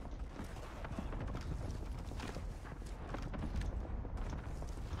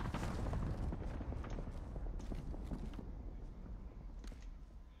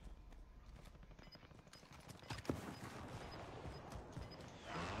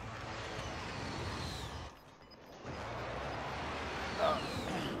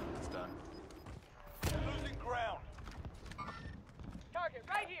 It's done. Losing ground. Target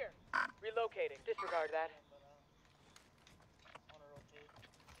right here. Relocating. Disregard that.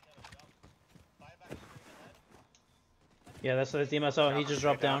 Yeah, that's the team I saw. He just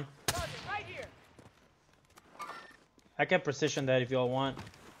dropped down. Target right here. I can precision that if y'all want.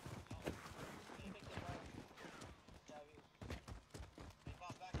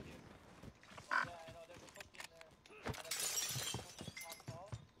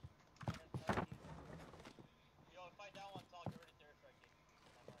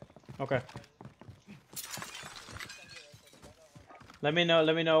 Okay. Let me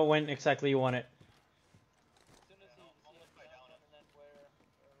know when exactly you want it.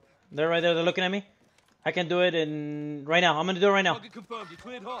 They're right there, they're looking at me. I can do it in right now. I'm gonna do it right now. Target confirmed. You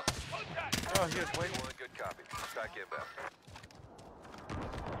cleared hot. Oh, he was waiting. Good copy. Back inbound.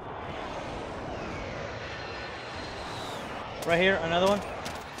 Right here, another one.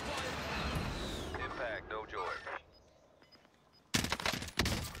 Impact, no joy.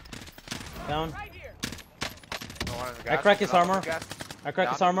 Down. Right here. No one in the I gas. cracked his armor. Gas. I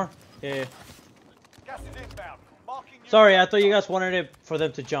cracked his armor. Yeah. Gas is inbound. Marking you. Sorry, I thought you guys wanted it for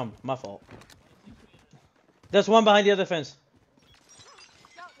them to jump. My fault. There's one behind the other fence.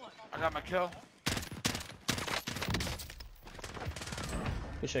 I got my kill.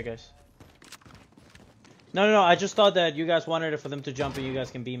 Good shit, guys. No. I just thought that you guys wanted it for them to jump and you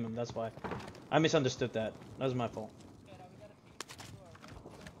guys can beam them. That's why. I misunderstood that. That was my fault.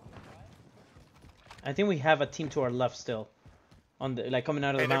 I think we have a team to our left still. On the coming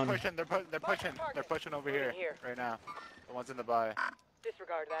out of Hey, the they're mountain. pushing. They're pushing over here Here. right now. The ones in the buy.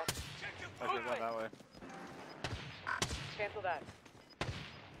 Disregard that. Like they're going that way. Cancel that.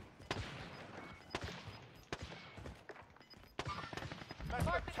 Less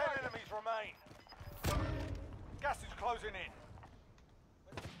than 10 enemies remain. Gas is closing in.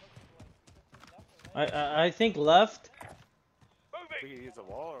 I think left. We can use the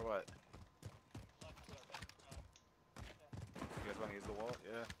wall or what? You guys want to use the wall?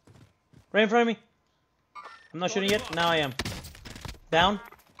 Yeah. Right in front of me. I'm not shooting yet. Now I am. Down.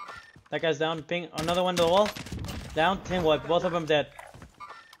 That guy's down. Ping. Another one to the wall. Down. 10 what? Both of them dead.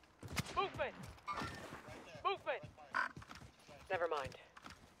 Movement. Movement. Never mind.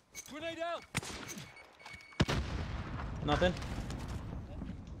 Grenade out. Nothing.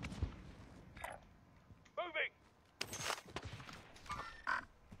 Moving.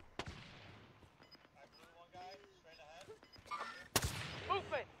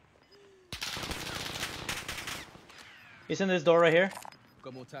 Movement. He's in this door right here.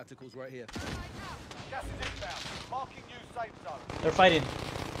 Got more tacticals right here. Gas is inbound. Marking you safe zone. They're fighting.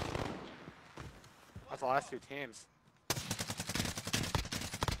 That's the last two teams.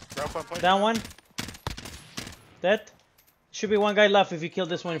 Rope on push. Down one. Dead. Should be one guy left if you kill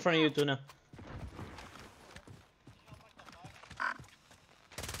this one in front of you, Tuna.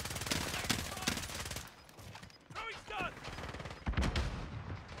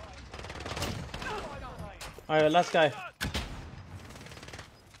 Alright, last guy.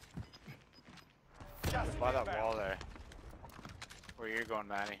 By that wall there. Where you're going,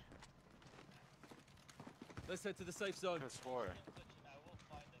 Manny. Let's head to the safe zone. Who's for?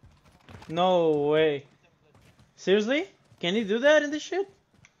 No way. Seriously? Can he do that in this shit?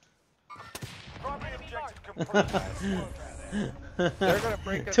 Primary objective complete. They're gonna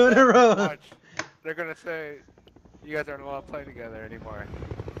break us Two in a down row. so much. They're gonna say you guys aren't allowed to play together anymore.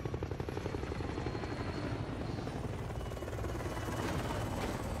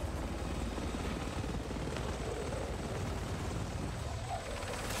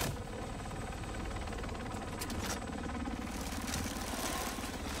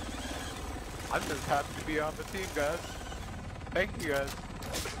 just happy to be on the team, guys. Thank you, guys.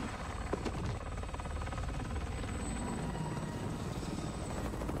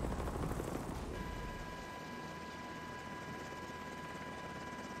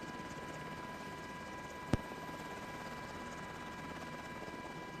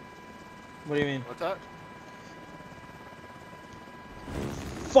 What do you mean? What's that?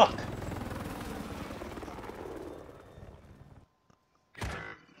 Fuck!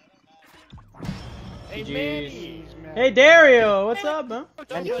 Hey, GG's. man. Hey Dario, what's up, man? Man, Don't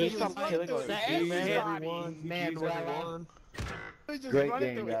can you you stop run killing through us? everybody, Manuela. You're just Great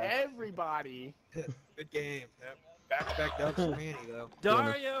running game, through guys. everybody. Good game. Yep. Back to Elks Manny, though.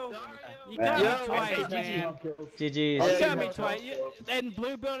 Dario, you Man. got me twice, man. GG's. You got me twice. And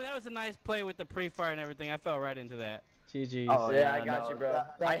Blue Building, that was a nice play with the pre-fire and everything. I fell right into that. GG's. Oh, Yeah, I got you, bro.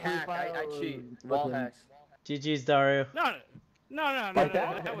 that I hack. I cheat. Wall looking- hacks. GG's, Dario. No.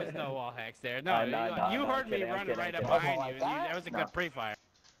 That was no wall hacks there. No, you heard me running right up behind you. That was a good pre-fire.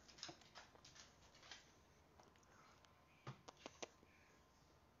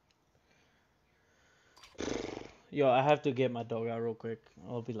 Yo, I have to get my dog out real quick.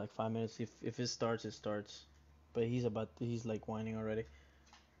 I'll be like 5 minutes. If it starts, it starts. But he's like whining already.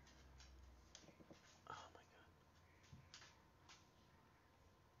 Oh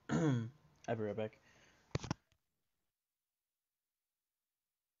my god. I'll be right back.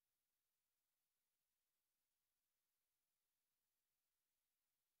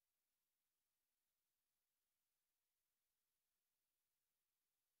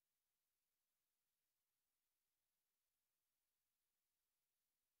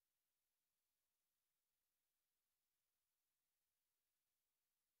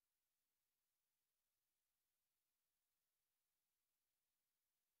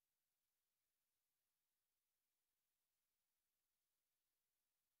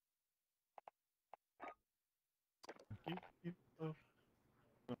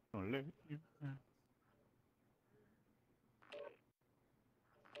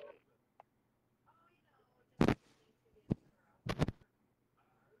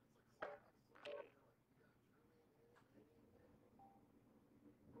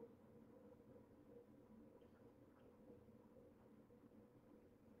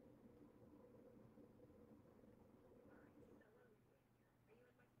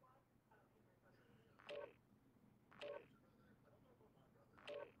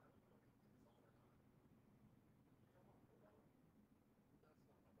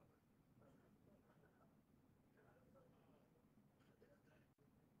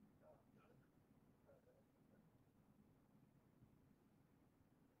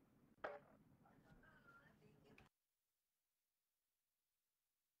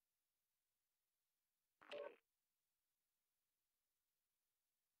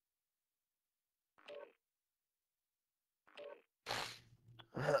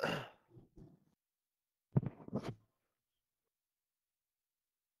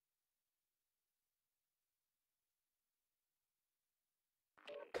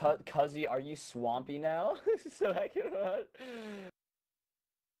 Cuzzy, are you swampy now? So I can run.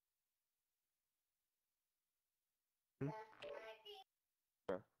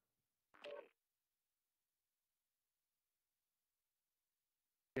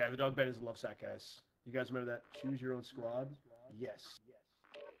 Yeah, the dog bed is a love sack, guys. You guys remember that? Choose your own squad? Yes.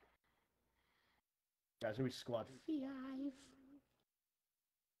 Guys, gonna be squad 5.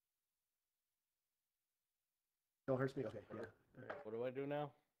 Don't hurt me? Okay, yeah. Alright, what do I do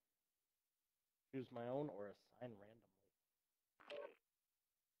now? Choose my own or assign randomly?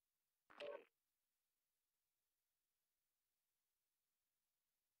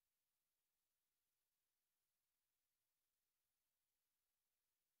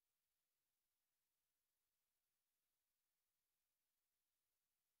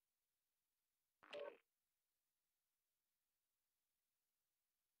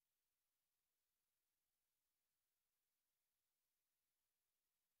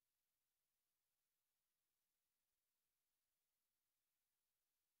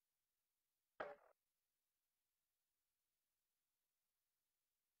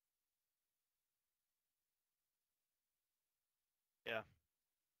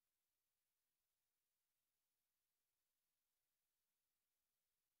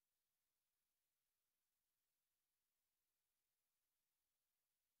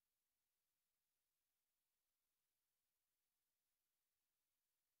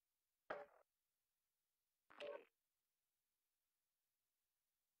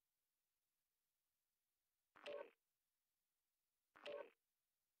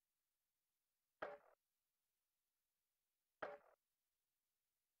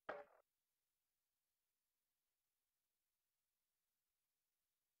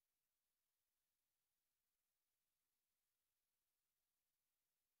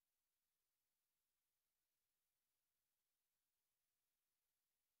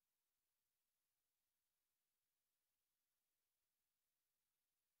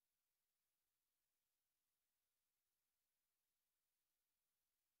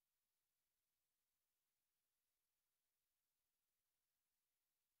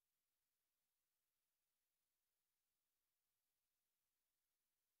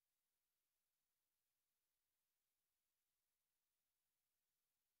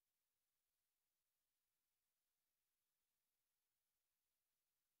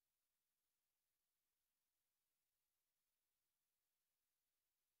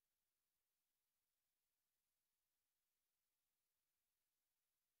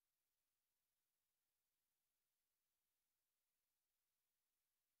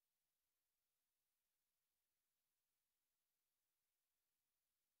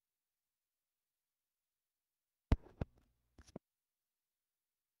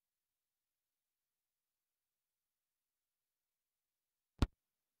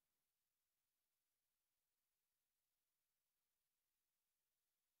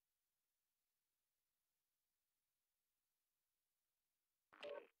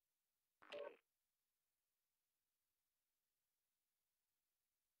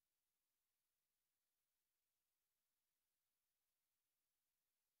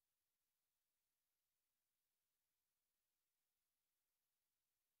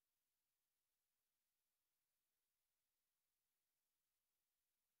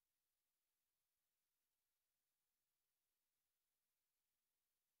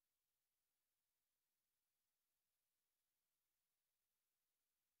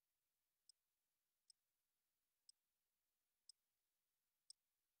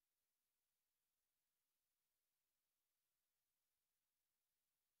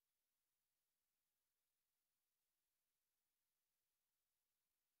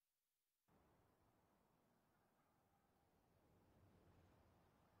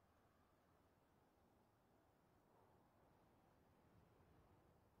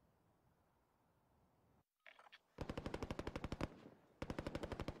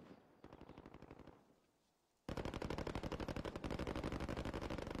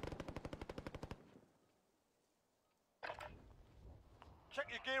 Check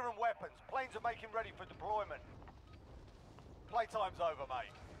your gear and weapons. Planes are making ready for deployment. Playtime's over,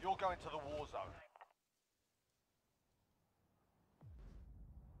 mate. You're going to the war zone.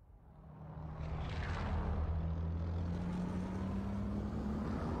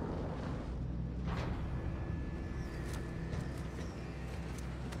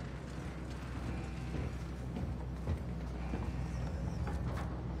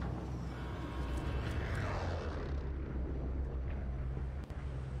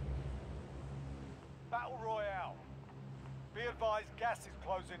 Battle Royale. Be advised, gas is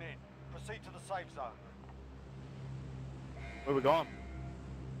closing in. Proceed to the safe zone. Where we going?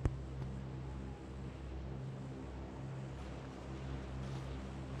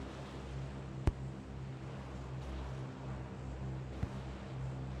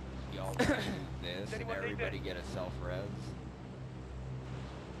 Y'all this and everybody get a self-res.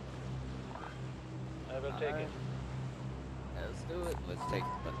 I will take it. Let's do it. Let's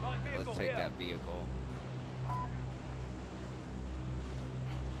take that vehicle.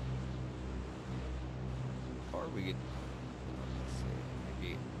 Or we could, let's see,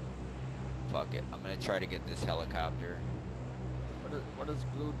 maybe, fuck it. I'm gonna try to get this helicopter. What is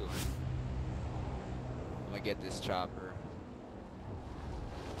Blue doing? I'm gonna get this chopper.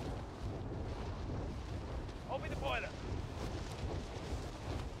 Open the boiler.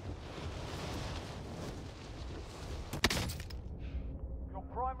 Your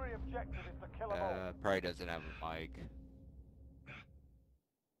primary objective is to kill them all. Probably doesn't have a mic.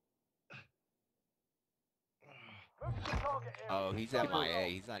 Move to the target area. Oh, he's MIA.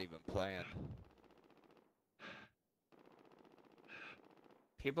 He's not even playing.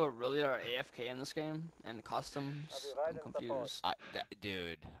 People really are AFK in this game and customs. I'm confused.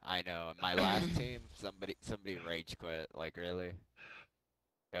 Dude, I know. My last team, somebody rage quit. Like, really?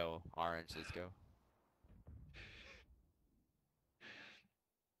 Go, Orange, let's go.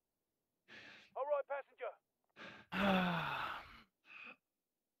 All right, passenger.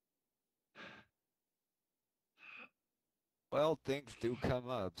 Well, things do come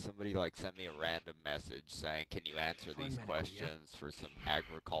up. Somebody like sent me a random message saying, "Can you answer these questions for some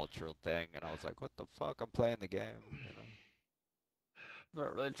agricultural thing?" And I was like, "What the fuck? I'm playing the game." You know?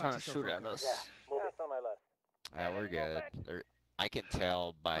 They're really trying to shoot at us. On my left. Yeah, we're good. I can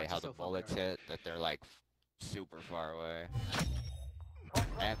tell by how the bullets hit that they're like super far away.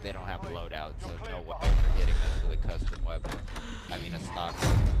 And they don't have loadout, so no way they're hitting us with a custom weapon. I mean a stock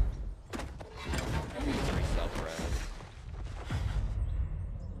weapon. 3 self-res.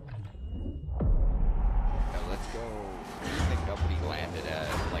 Now let's go. I think nobody landed at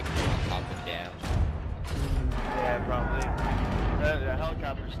like on top of the dam. Yeah, probably. The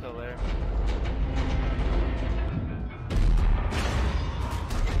helicopter's still there.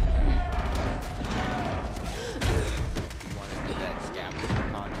 You want to do that scavenger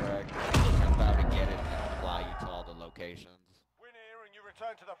contract? Jump out and get it and fly you to all the locations. Win here and you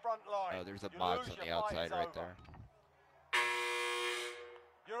return to the front line. Oh, there's a box on the outside right there.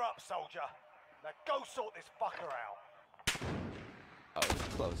 You're up, soldier. Now go sort this fucker out. Oh, it's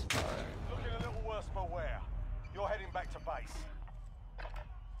close. Alright. Looking a little worse for wear. You're heading back to base.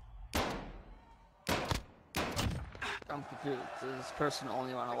 I'm confused. Does this person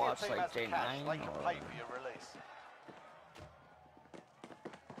only want to watch like J9? They can pay for your release.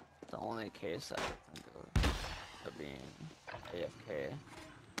 The only case that I can think of being AFK.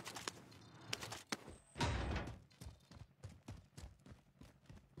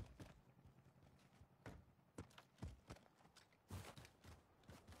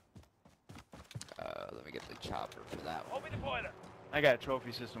 Let me get the chopper for that one. Open the boiler. I got a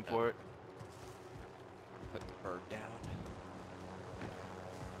trophy system for it. Put the bird down.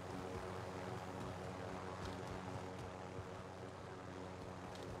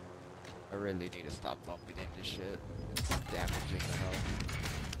 I really need to stop bumping into shit. It's damaging the health.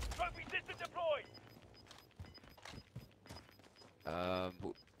 Trophy system deployed.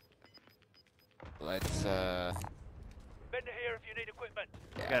 Let's Vendor here if you need equipment.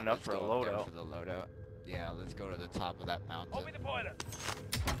 yeah, Got enough let's for a go up there loadout. for the loadout. Yeah, let's go to the top of that mountain. Open the boiler.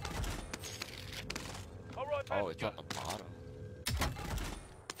 All right, Oh, it's on the bottom.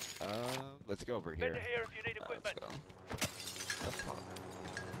 Let's go over here. Vendor here if you need equipment. Let's go.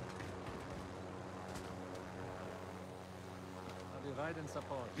 I'll be right in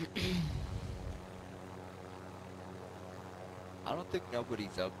support. I don't think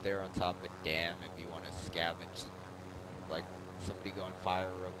nobody's up there on top of dam if you want to scavenge. Like, somebody go and fire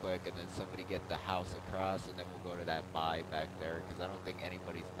real quick, and then somebody get the house across, and then we'll go to that buy back there, because I don't think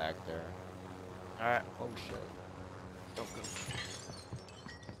anybody's back there. Alright. Oh shit. Don't go.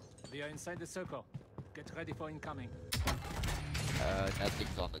 We are inside the circle. Get ready for incoming.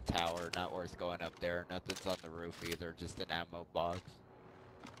 Nothing's on the tower, not worth going up there. Nothing's on the roof either, just an ammo box.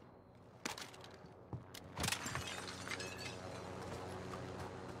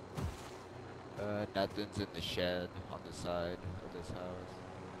 Nothing's in the shed on the side of this house.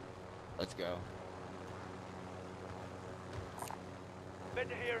 Let's go.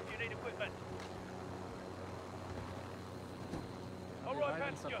 Better here if you need equipment. All right, Divide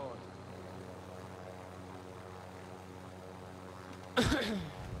and passenger. support.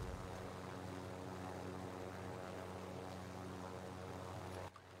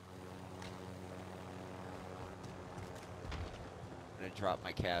 I'm gonna drop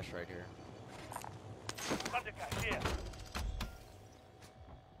my cash right here. Undercash here.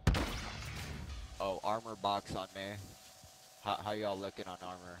 Oh, armor box on me. How y'all looking on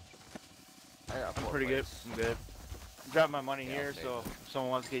armor? I'm pretty good. I'm good. I'm dropping my money Yeah, here, I'll take so it. if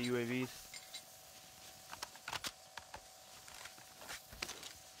someone wants to get UAVs.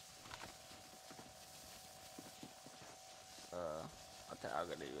 I think I'll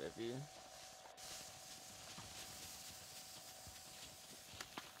get a UAV.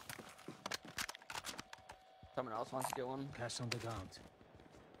 Someone else wants to get one? Cash on the ground.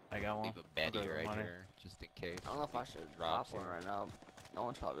 I got one. Leave a Betty Okay, right money. here, just in case. I don't know if I should drop one right now. No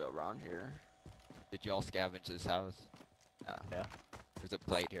one's probably around here. Did y'all scavenge this house? Yeah. There's a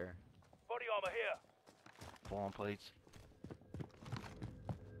plate here. Body armor here. Full on plates.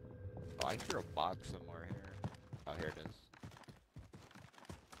 Oh, I hear a box somewhere here. Oh, here it is.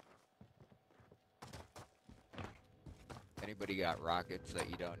 Anybody got rockets that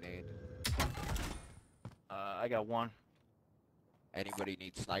you don't need? I got one. Anybody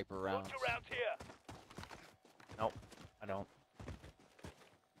need sniper rounds? Around here. Nope, I don't.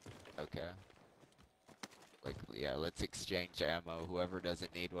 Okay. Like, yeah, let's exchange ammo. Whoever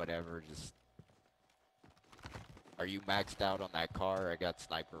doesn't need whatever, just... Are you maxed out on that car? I got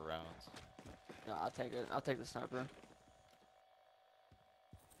sniper rounds. No, I'll take it. I'll take the sniper.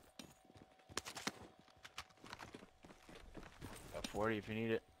 Got 40 if you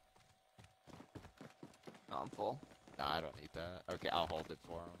need it. No, I'm full. Nah, I don't need that. Okay, I'll hold it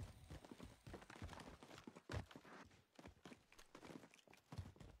for him.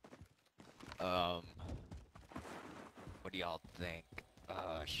 What do y'all think?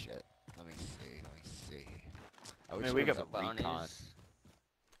 Shit. Let me see. I wish Man, we there was got a recon.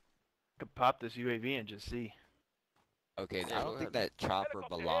 Could pop this UAV and just see. Okay, Yeah, I go don't think ahead. that chopper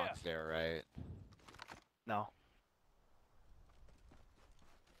belongs there, right? No.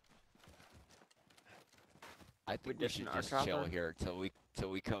 I think we ditching should our just chill chopper? here till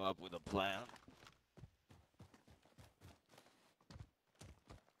we come up with a plan.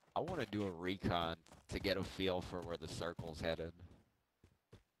 I want to do a recon to get a feel for where the circle's headed.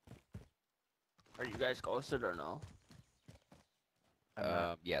 Are you guys ghosted or no?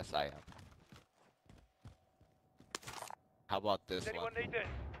 Yes, I am. How about this Does one? anyone need this?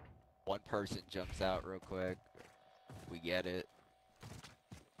 One person jumps out real quick. We get it.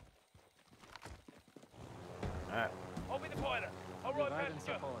 Alright. I'll be the pilot. All right, Divide and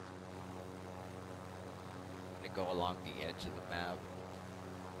passenger. support. To go along the edge of the map.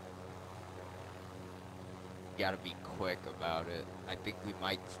 Gotta be quick about it. I think we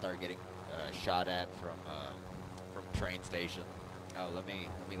might start getting shot at from train station. Oh, let me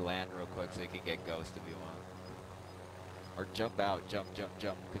land real quick so you can get ghost if you want. Or jump out, jump,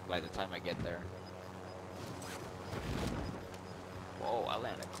 because by the time I get there. Whoa, I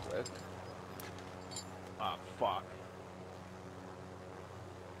landed quick. Ah, fuck.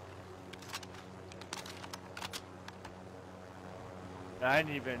 I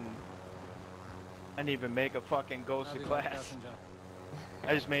didn't even make a fucking ghost of Everyone class. passenger.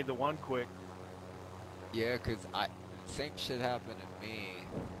 I just made the one quick. Yeah, cause same shit happened to me.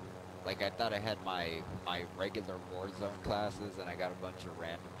 Like I thought I had my regular Warzone classes, and I got a bunch of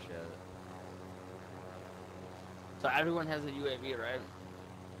random shit. So everyone has a UAV, right?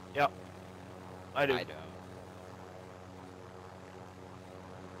 Yep. I do. I don't.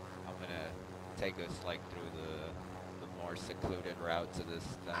 I'm gonna take us like through the more secluded route to this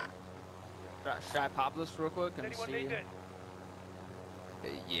thing. Should I pop this real quick and Anyone see? need this?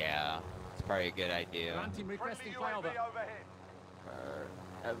 Yeah, it's probably a good idea. Ground team requesting Friendly flyover. UAV overhead.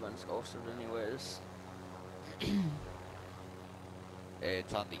 Everyone's ghosted anyways.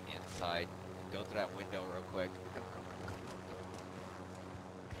 It's on the inside. Go through that window real quick.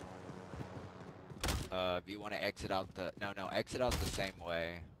 If you want to exit out exit out the same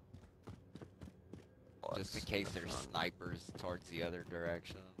way. Just in case there's snipers towards the other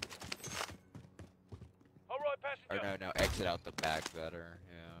direction. All right, passenger. Or no, exit out the back better,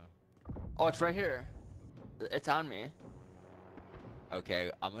 yeah. Oh, it's right here. It's on me.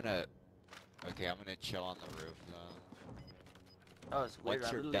 Okay, I'm gonna chill on the roof though. Oh, it's weird.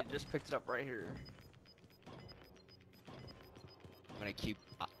 What's I your literally just picked it up right here. I'm gonna keep.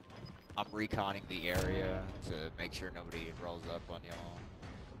 I'm reconning the area to make sure nobody rolls up on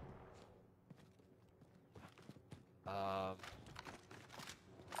y'all.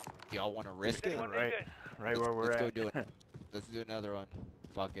 Y'all want to risk it? Right where we're Let's at. go do it. Let's do another one.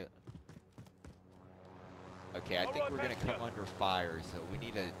 Fuck it. Okay, I think we're gonna come under fire, so we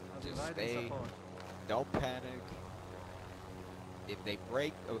need to just stay. Don't panic. If they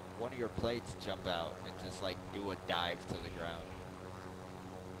break one of your plates, jump out and just like do a dive to the ground.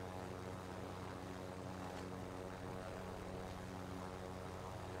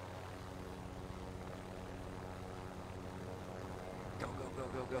 Go, go, go,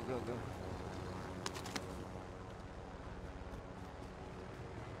 go, go, go, go.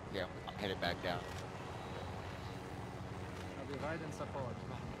 Yeah, I'm headed back down. I'll be right in support.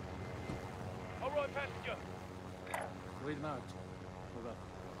 All right, passenger. Read marked. Move up.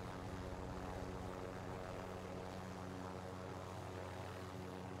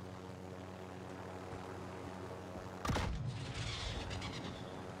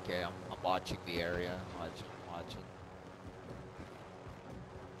 Okay, I'm watching the area. Watching.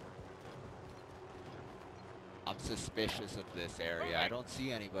 I'm suspicious of this area. I don't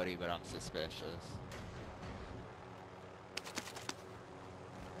see anybody, but I'm suspicious.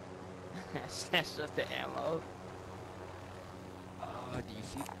 Snatched up the ammo. Do you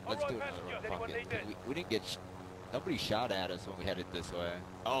see? Let's do another one. Fuck it. 'Cause we didn't get. Nobody shot at us when we headed this way.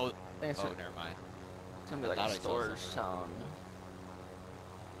 Oh, never mind. It's gonna be like a storage town.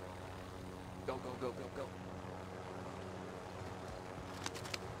 Go, go, go, go, go.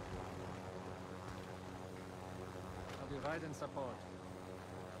 I'll be right in support.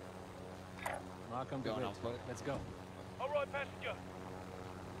 Markham, Going on foot. Let's go. All right, passenger.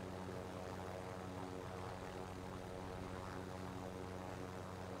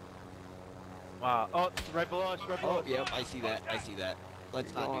 Wow. Oh, it's right below us, right below us. Oh, yep, I see that.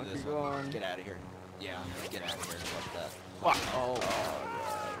 Let's not do this one. Let's get out of here. Yeah, let's get out of here. Fuck that. Fuck. Oh,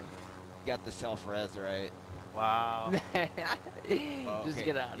 you got the self-res, right? Wow. Just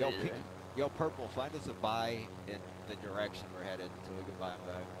get out of here. Yo, Purple, find us a buy in the direction we're headed so we can buy them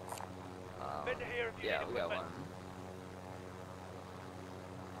back. Yeah, we got one.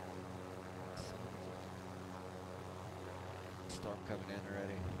 Storm coming in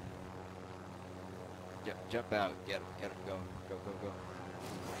already. Jump out. Get him. Go. Go, go, go.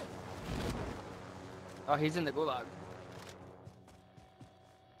 Oh, he's in the gulag.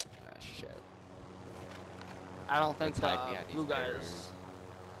 Ah, shit. I don't think Let's hide behind these blue barriers. guys.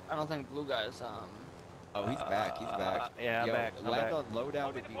 I don't think blue guys. Oh, he's back. He's back. Yeah, I'm Yo, back. Land on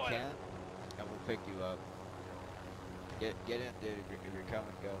loadout if you can, and we'll pick you up. Get in, dude. If you're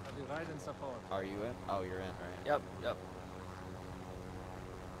coming, go. I'll be right in support. Are you in? Oh, you're in, right? Yep.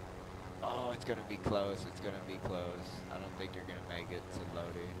 Oh, it's gonna be close. It's gonna be close. I don't think you're gonna make it to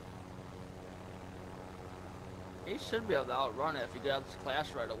Lodi. He should be able to outrun it if he grabs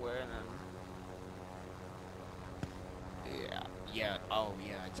Clash right away and then. Yeah. Oh,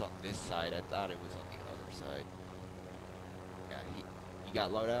 yeah. It's on this side. I thought it was on the other side. Yeah. You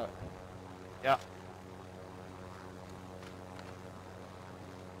got loadout? Yeah.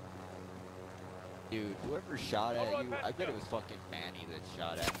 Dude, whoever shot at you, I bet it was fucking Manny that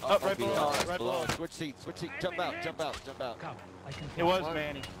shot at. Oh, right below us, right below us. Switch seats. Jump out. Come. I can. It was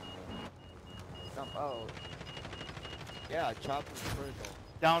Manny. Jump out. Yeah, chopper's critical.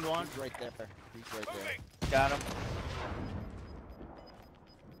 Downed one. He's right there. Got him.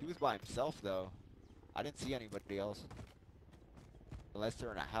 He was by himself though. I didn't see anybody else. Unless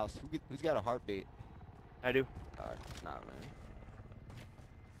they're in a house. Who's got a heartbeat? I do. Not me.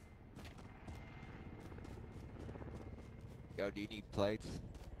 Yo, do you need plates?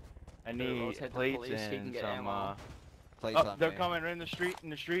 I need plates and some plates on they're me. coming in the street.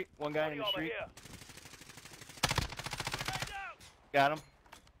 One guy in the street. Got him.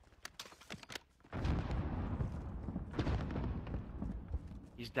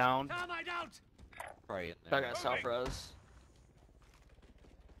 He's down. Right in I there. got self-res.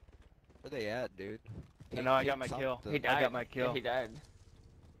 Where they at, dude? I know I got my kill. He died. I got my kill. Yeah, he died.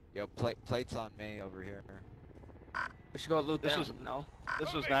 Yo, plates on me over here. We should go loot This them. was- No.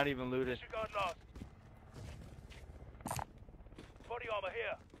 This was not even looted. Disregard lost. Body armor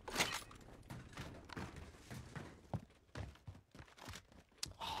here.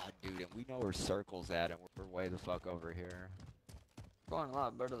 Oh, dude, and we know where Circle's at, and we're way the fuck over here. Going a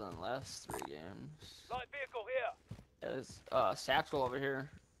lot better than the last 3 games. Light vehicle here. There's Satchel over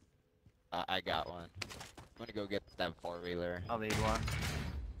here. I got one. gonna go get that 4-wheeler. I'll need one.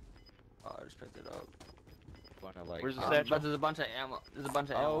 Oh, I just picked it up. Wanna like? Where's the But satchel? there's a bunch of ammo. There's a bunch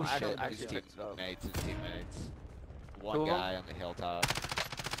of ammo. Oh I shit! actually There's picked it up. teammates. One Two of 'em? guy on the hilltop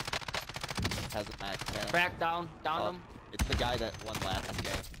has a mag 10. Crack down him. It's the guy that won last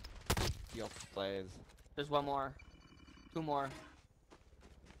game. He also plays. There's one more. Two more.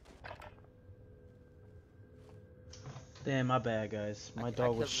 Damn, my bad, guys. My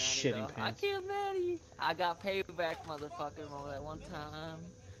dog was shitting I pants. killed Manny. I got payback, motherfucker, on that one time.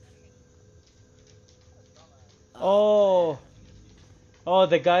 Oh,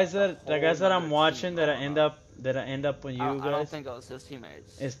 the guys that I'm watching that I end up with you I don't guys. think it was his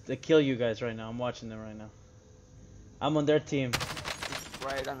teammates. It's to kill you guys right now. I'm watching them right now. I'm on their team.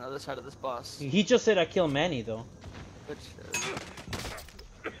 Right on the other side of this bus. He just said I killed Manny though. Good shit.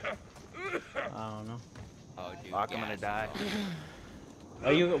 I don't know. Oh, dude, I'm gonna die.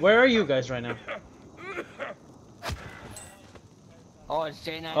 Where are you guys right now? Oh, it's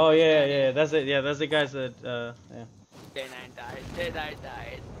J9. Oh yeah. That's it. Yeah, that's the guys that yeah. J9 died. J9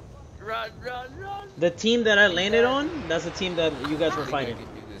 died. Run. The team that I landed on, that's the team that you guys were fighting. I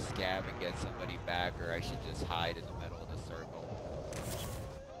could do this scab and get somebody back, or I should just hide in the middle of the circle.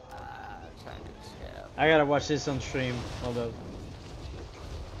 Trying to do scab. I gotta watch this on stream. Hold up.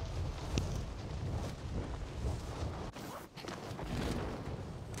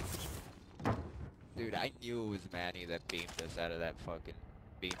 Dude, I knew it was Manny that beamed us out of that fucking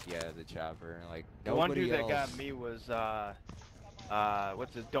beamed you out of the chopper. Like The one nobody dude else. that got me was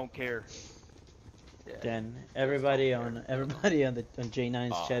what's his don't care. Then everybody on the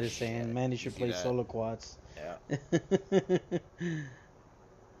J9's Oh, chat is saying Manny should see play that? solo quads. Yeah.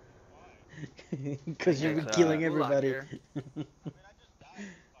 Because you're That's, killing Gulag everybody. here. I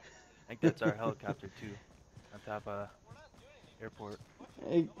think that's our helicopter too, on top of airport.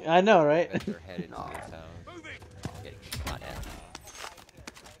 I know, right? Bet they're headed to this house. Getting shot at.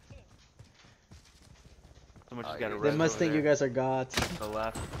 Someone just got They arrested. must think you guys are gods. To the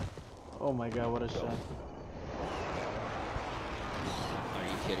left. Oh my god, what a shot. Are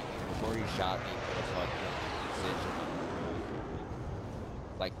you kidding me? Before he shot me, put a fucking incision on the roof.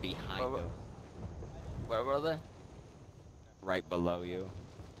 Like behind him. Where were they? Right below you.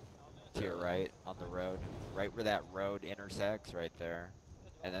 To your right, on the road. Right where that road intersects, right there.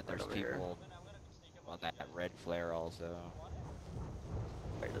 And then there's over here. people on that red flare also.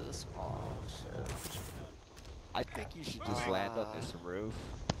 Right to the small shit. I think you should just land on this roof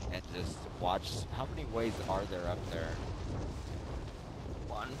and just watch. How many ways are there up there?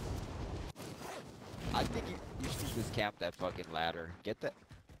 One. I think you should just camp that fucking ladder. Get that.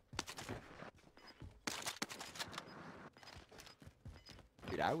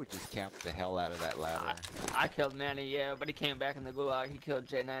 Dude, I would just camp the hell out of that ladder. I killed Manny, yeah, but he came back in the gulag. He killed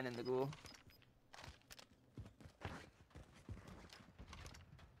J9 in the ghoul.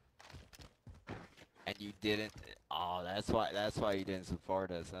 And you didn't. Oh, that's why you didn't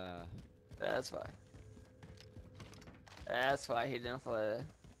support us, huh? That's why. That's why he didn't play.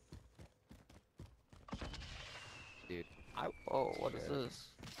 Dude, Oh, what is this?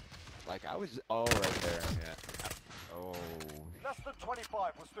 Like I was. Oh, right there. Yeah. Oh. Less than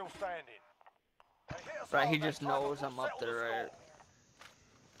 25 was still standing. They hit us Right, hard he that just time, knows but I'm we'll up settle there, the right?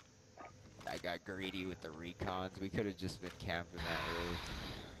 score. I got greedy with the recons. We could have just been camping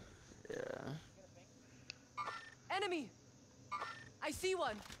that roof. Yeah. Enemy! I see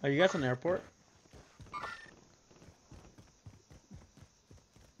one. Are you guys on the airport?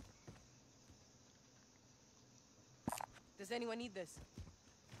 Does anyone need this?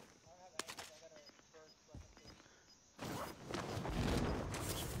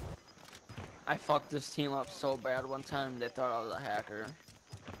 I fucked this team up so bad one time, they thought I was a hacker.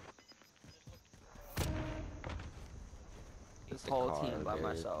 This whole team by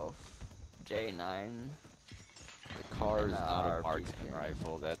myself. J9. The car is not a RPG. marksman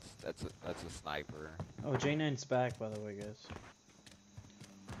rifle. That's a sniper. Oh, J9's back, by the way, guys.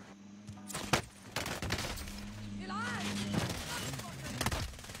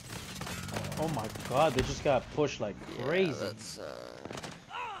 Oh my god, they just got pushed like crazy. Yeah, that's,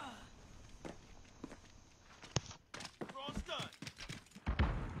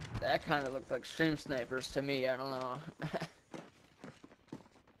 that kind of looked like stream snipers to me, I don't know.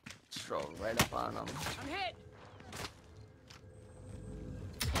 Strolled right up on them. I'm hit!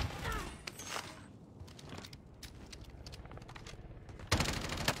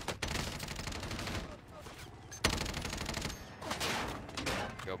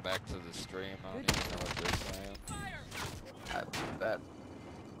 Go back to the stream. I don't even know what they're saying. I bet.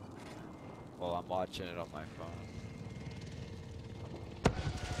 Well, I'm watching it on my phone.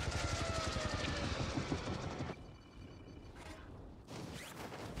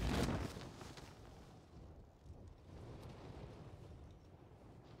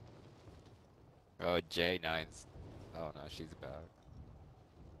 Oh, J9's. Oh no, she's back.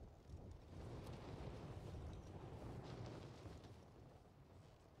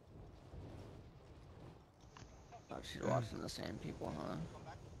 Oh, she's watching the same people, huh?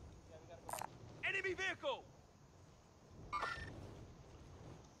 Enemy vehicle!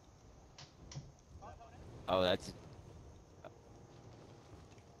 Oh, that's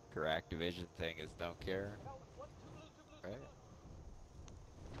her Activision thing is don't care. Right?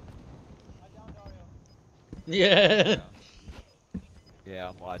 Yeah. Yeah,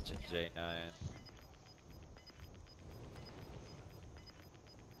 I'm watching J9.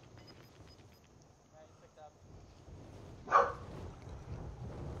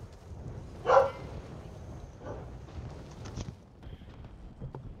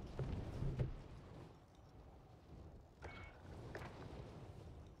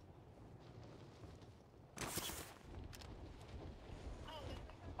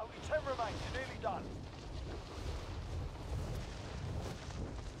 Only 10 remain. You're nearly done.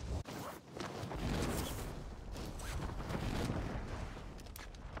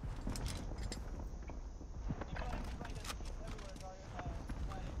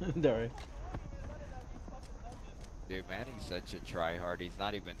 Dario. Dude, man, he's such a tryhard. He's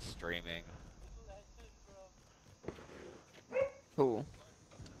not even streaming. Who?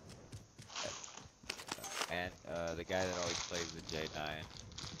 And the guy that always plays with J9.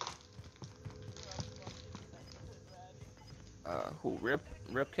 Who?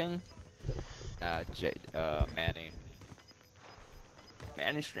 Rip King? Manny.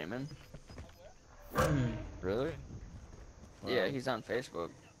 Manny streaming. Really? Yeah, he's on Facebook.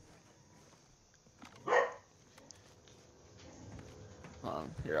 Hold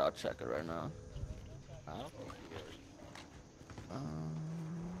on, here, I'll check it right now. I don't think he is.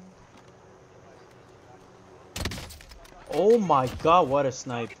 Oh my god, what a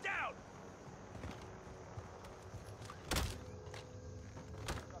snipe.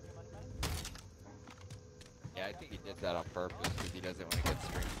 Yeah, I think he did that on purpose because he doesn't want to get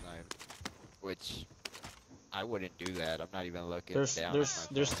stream sniped. Which, I wouldn't do that. I'm not even looking down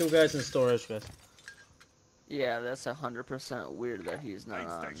There's two guys in storage, guys. Yeah, that's 100% weird that he's not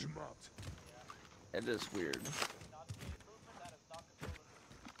on. It is weird.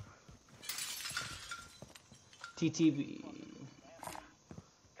 TTB.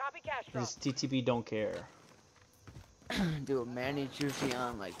 Copy cash drop. This TTB don't care. Dude, Manny's usually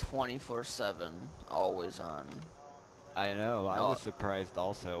on like 24/7, always on. I know. I was surprised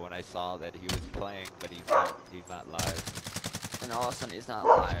also when I saw that he was playing, but he's not live. And all of a sudden he's not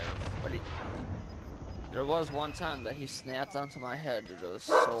live. But there was one time that he snapped onto my head, dude. It was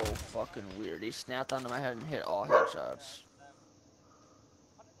so fucking weird. He snapped onto my head and hit all headshots.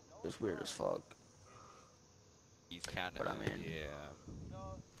 It was weird as fuck. He's kind of, yeah.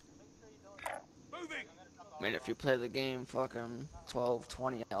 Moving! I mean, if you play the game fucking 12,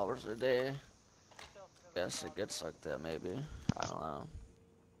 20 hours a day, guess it gets like that maybe. I don't know.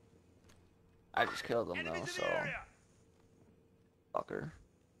 I just killed him though, so. Fucker.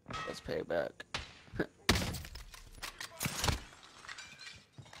 Let's pay back.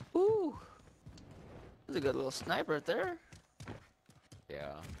 Ooh. That's a good little sniper right there.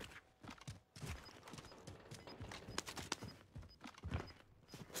 Yeah.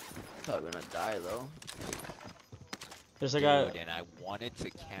 Probably gonna die though. There's a Dude, guy. and I wanted to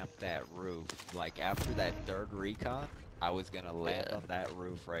camp that roof. Like after that third recon, I was gonna land on that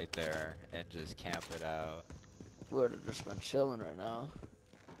roof right there and just camp it out. We would have just been chilling right now.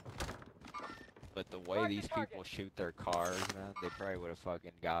 But the way these people shoot their cars, man, they probably would have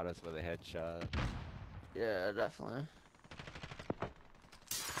fucking got us with a headshot. Yeah, definitely.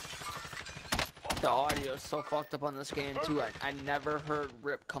 The audio is so fucked up on this game too. I never heard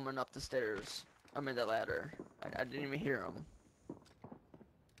Rip coming up the stairs. I mean the ladder. I didn't even hear him.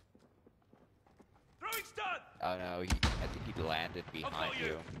 Throwing stun! Oh no, I think he landed behind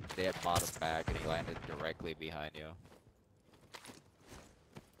you. They had bottom back and he landed directly behind you.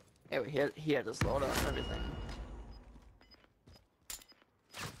 Yeah, he had his loadout and everything.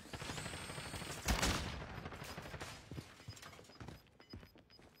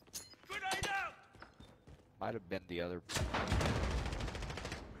 Grenade out! Might have been the other.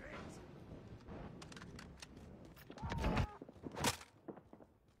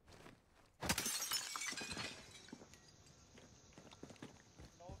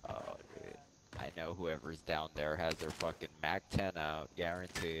 Oh, dude. I know whoever's down there has their fucking Mac 10 out,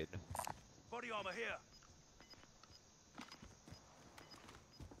 guaranteed. Body armor here.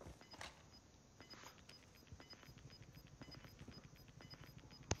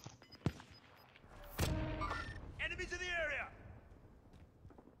 Enemies in the area.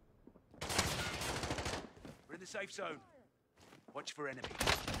 safe zone. Watch for enemies. 5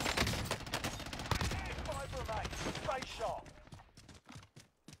 remain. Stay sharp.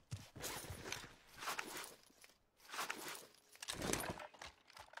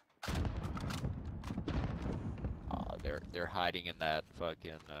 They're hiding in that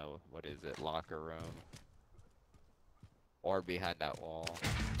fucking what is it, locker room, or behind that wall.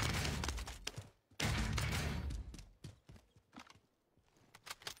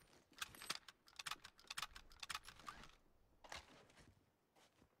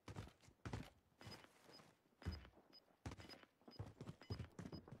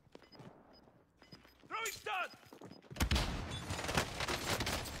 Throwing stun!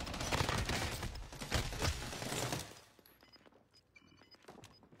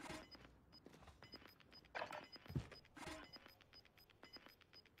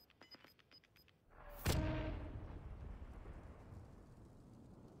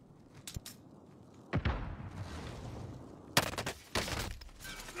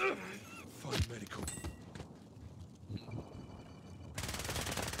 Find medical.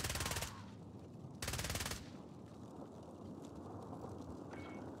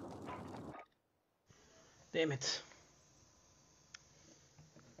 Damn it.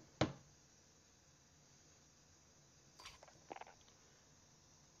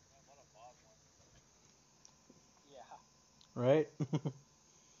 Right?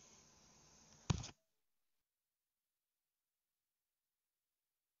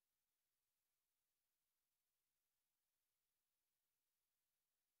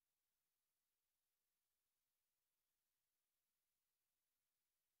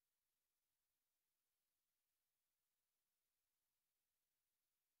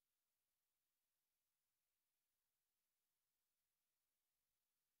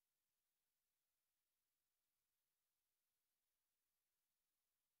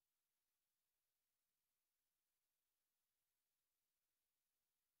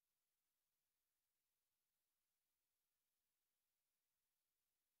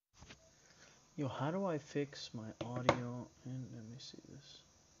 Yo, how do I fix my audio? And let me see this.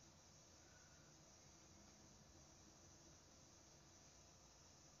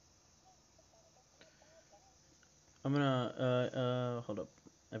 I'm gonna hold up.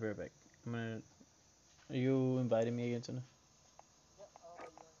 I'll be right back. I'm gonna. Are you inviting me again tonight?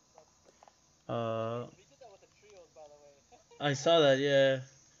 I saw that. Yeah.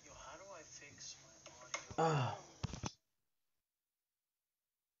 Yo, how do I fix my audio? Ah.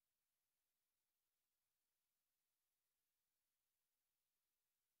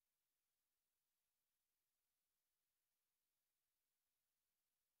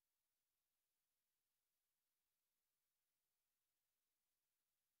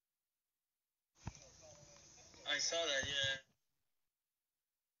 I saw that. Yeah.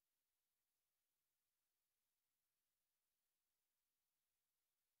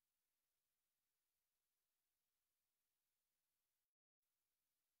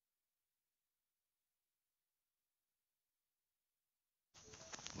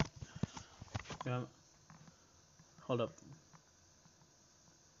 Yeah. Hold up.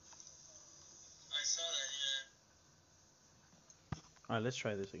 I saw that. Yeah. All right, let's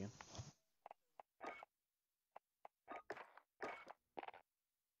try this again.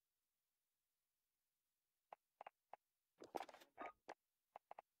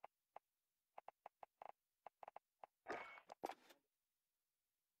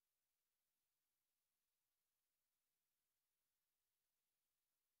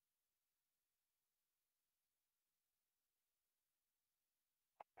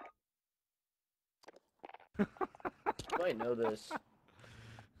 You might know this. I'm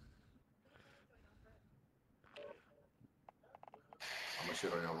gonna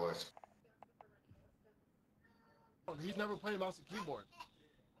shoot on your voice. He's never played mouse and keyboard.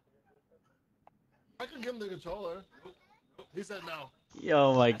 I could give him the controller. He said no.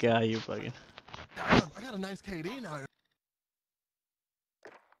 Yo, my God, you fucking. I got a nice KD now.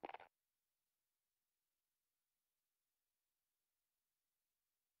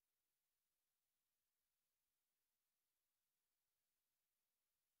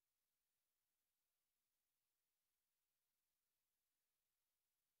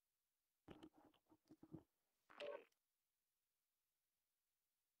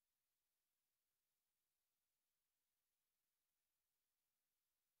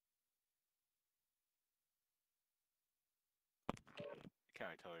 Can't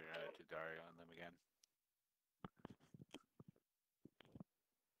wait till you're to Dario on them again.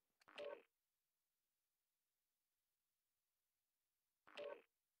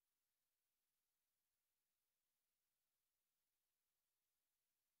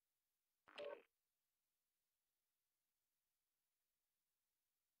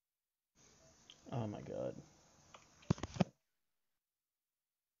 Oh my god.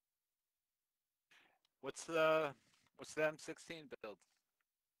 What's the M16 build?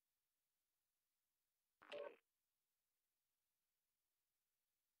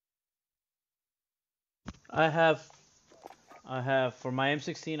 I have for my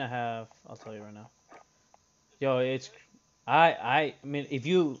M16. I'll tell you right now. Yo, it's I mean if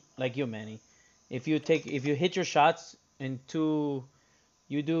you like you Manny, if you hit your shots in two,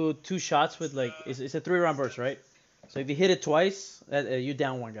 you do two shots with like it's a 3-round burst, right? So if you hit it twice, you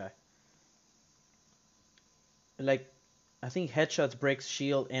down one guy. Like I think headshots breaks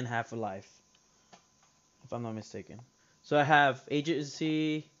shield and half a life, if I'm not mistaken. So I have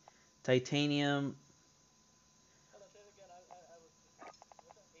agency, titanium.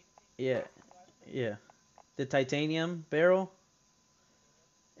 Yeah, yeah. The titanium barrel,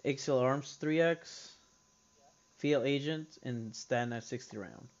 XL arms 3x, field agent, and standard 60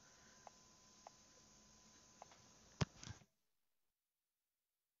 round.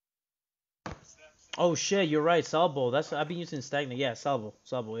 Oh shit, you're right, salvo. That's I've been using stagnant. Yeah, salvo.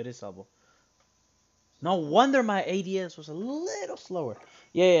 It is salvo. No wonder my ADS was a little slower.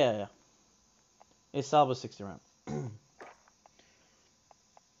 Yeah. It's salvo 60 round.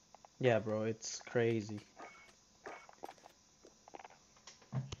 Yeah, bro, it's crazy.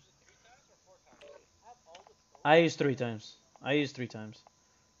 I use 3 times.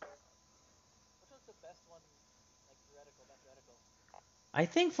 I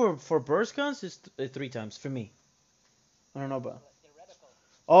think for burst guns it's 3 times for me. I don't know about.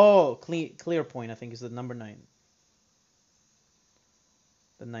 Oh, clear point. I think is the number 9.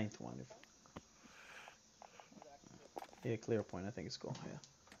 The 9th one. Yeah, clear point. I think it's cool. Yeah.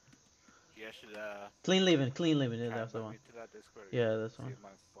 Yeah, I should Clean living. Yeah, try that's the invite one. me to that Discord again. Yeah, that's the See one. if my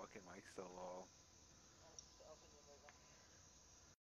fucking mic's still low.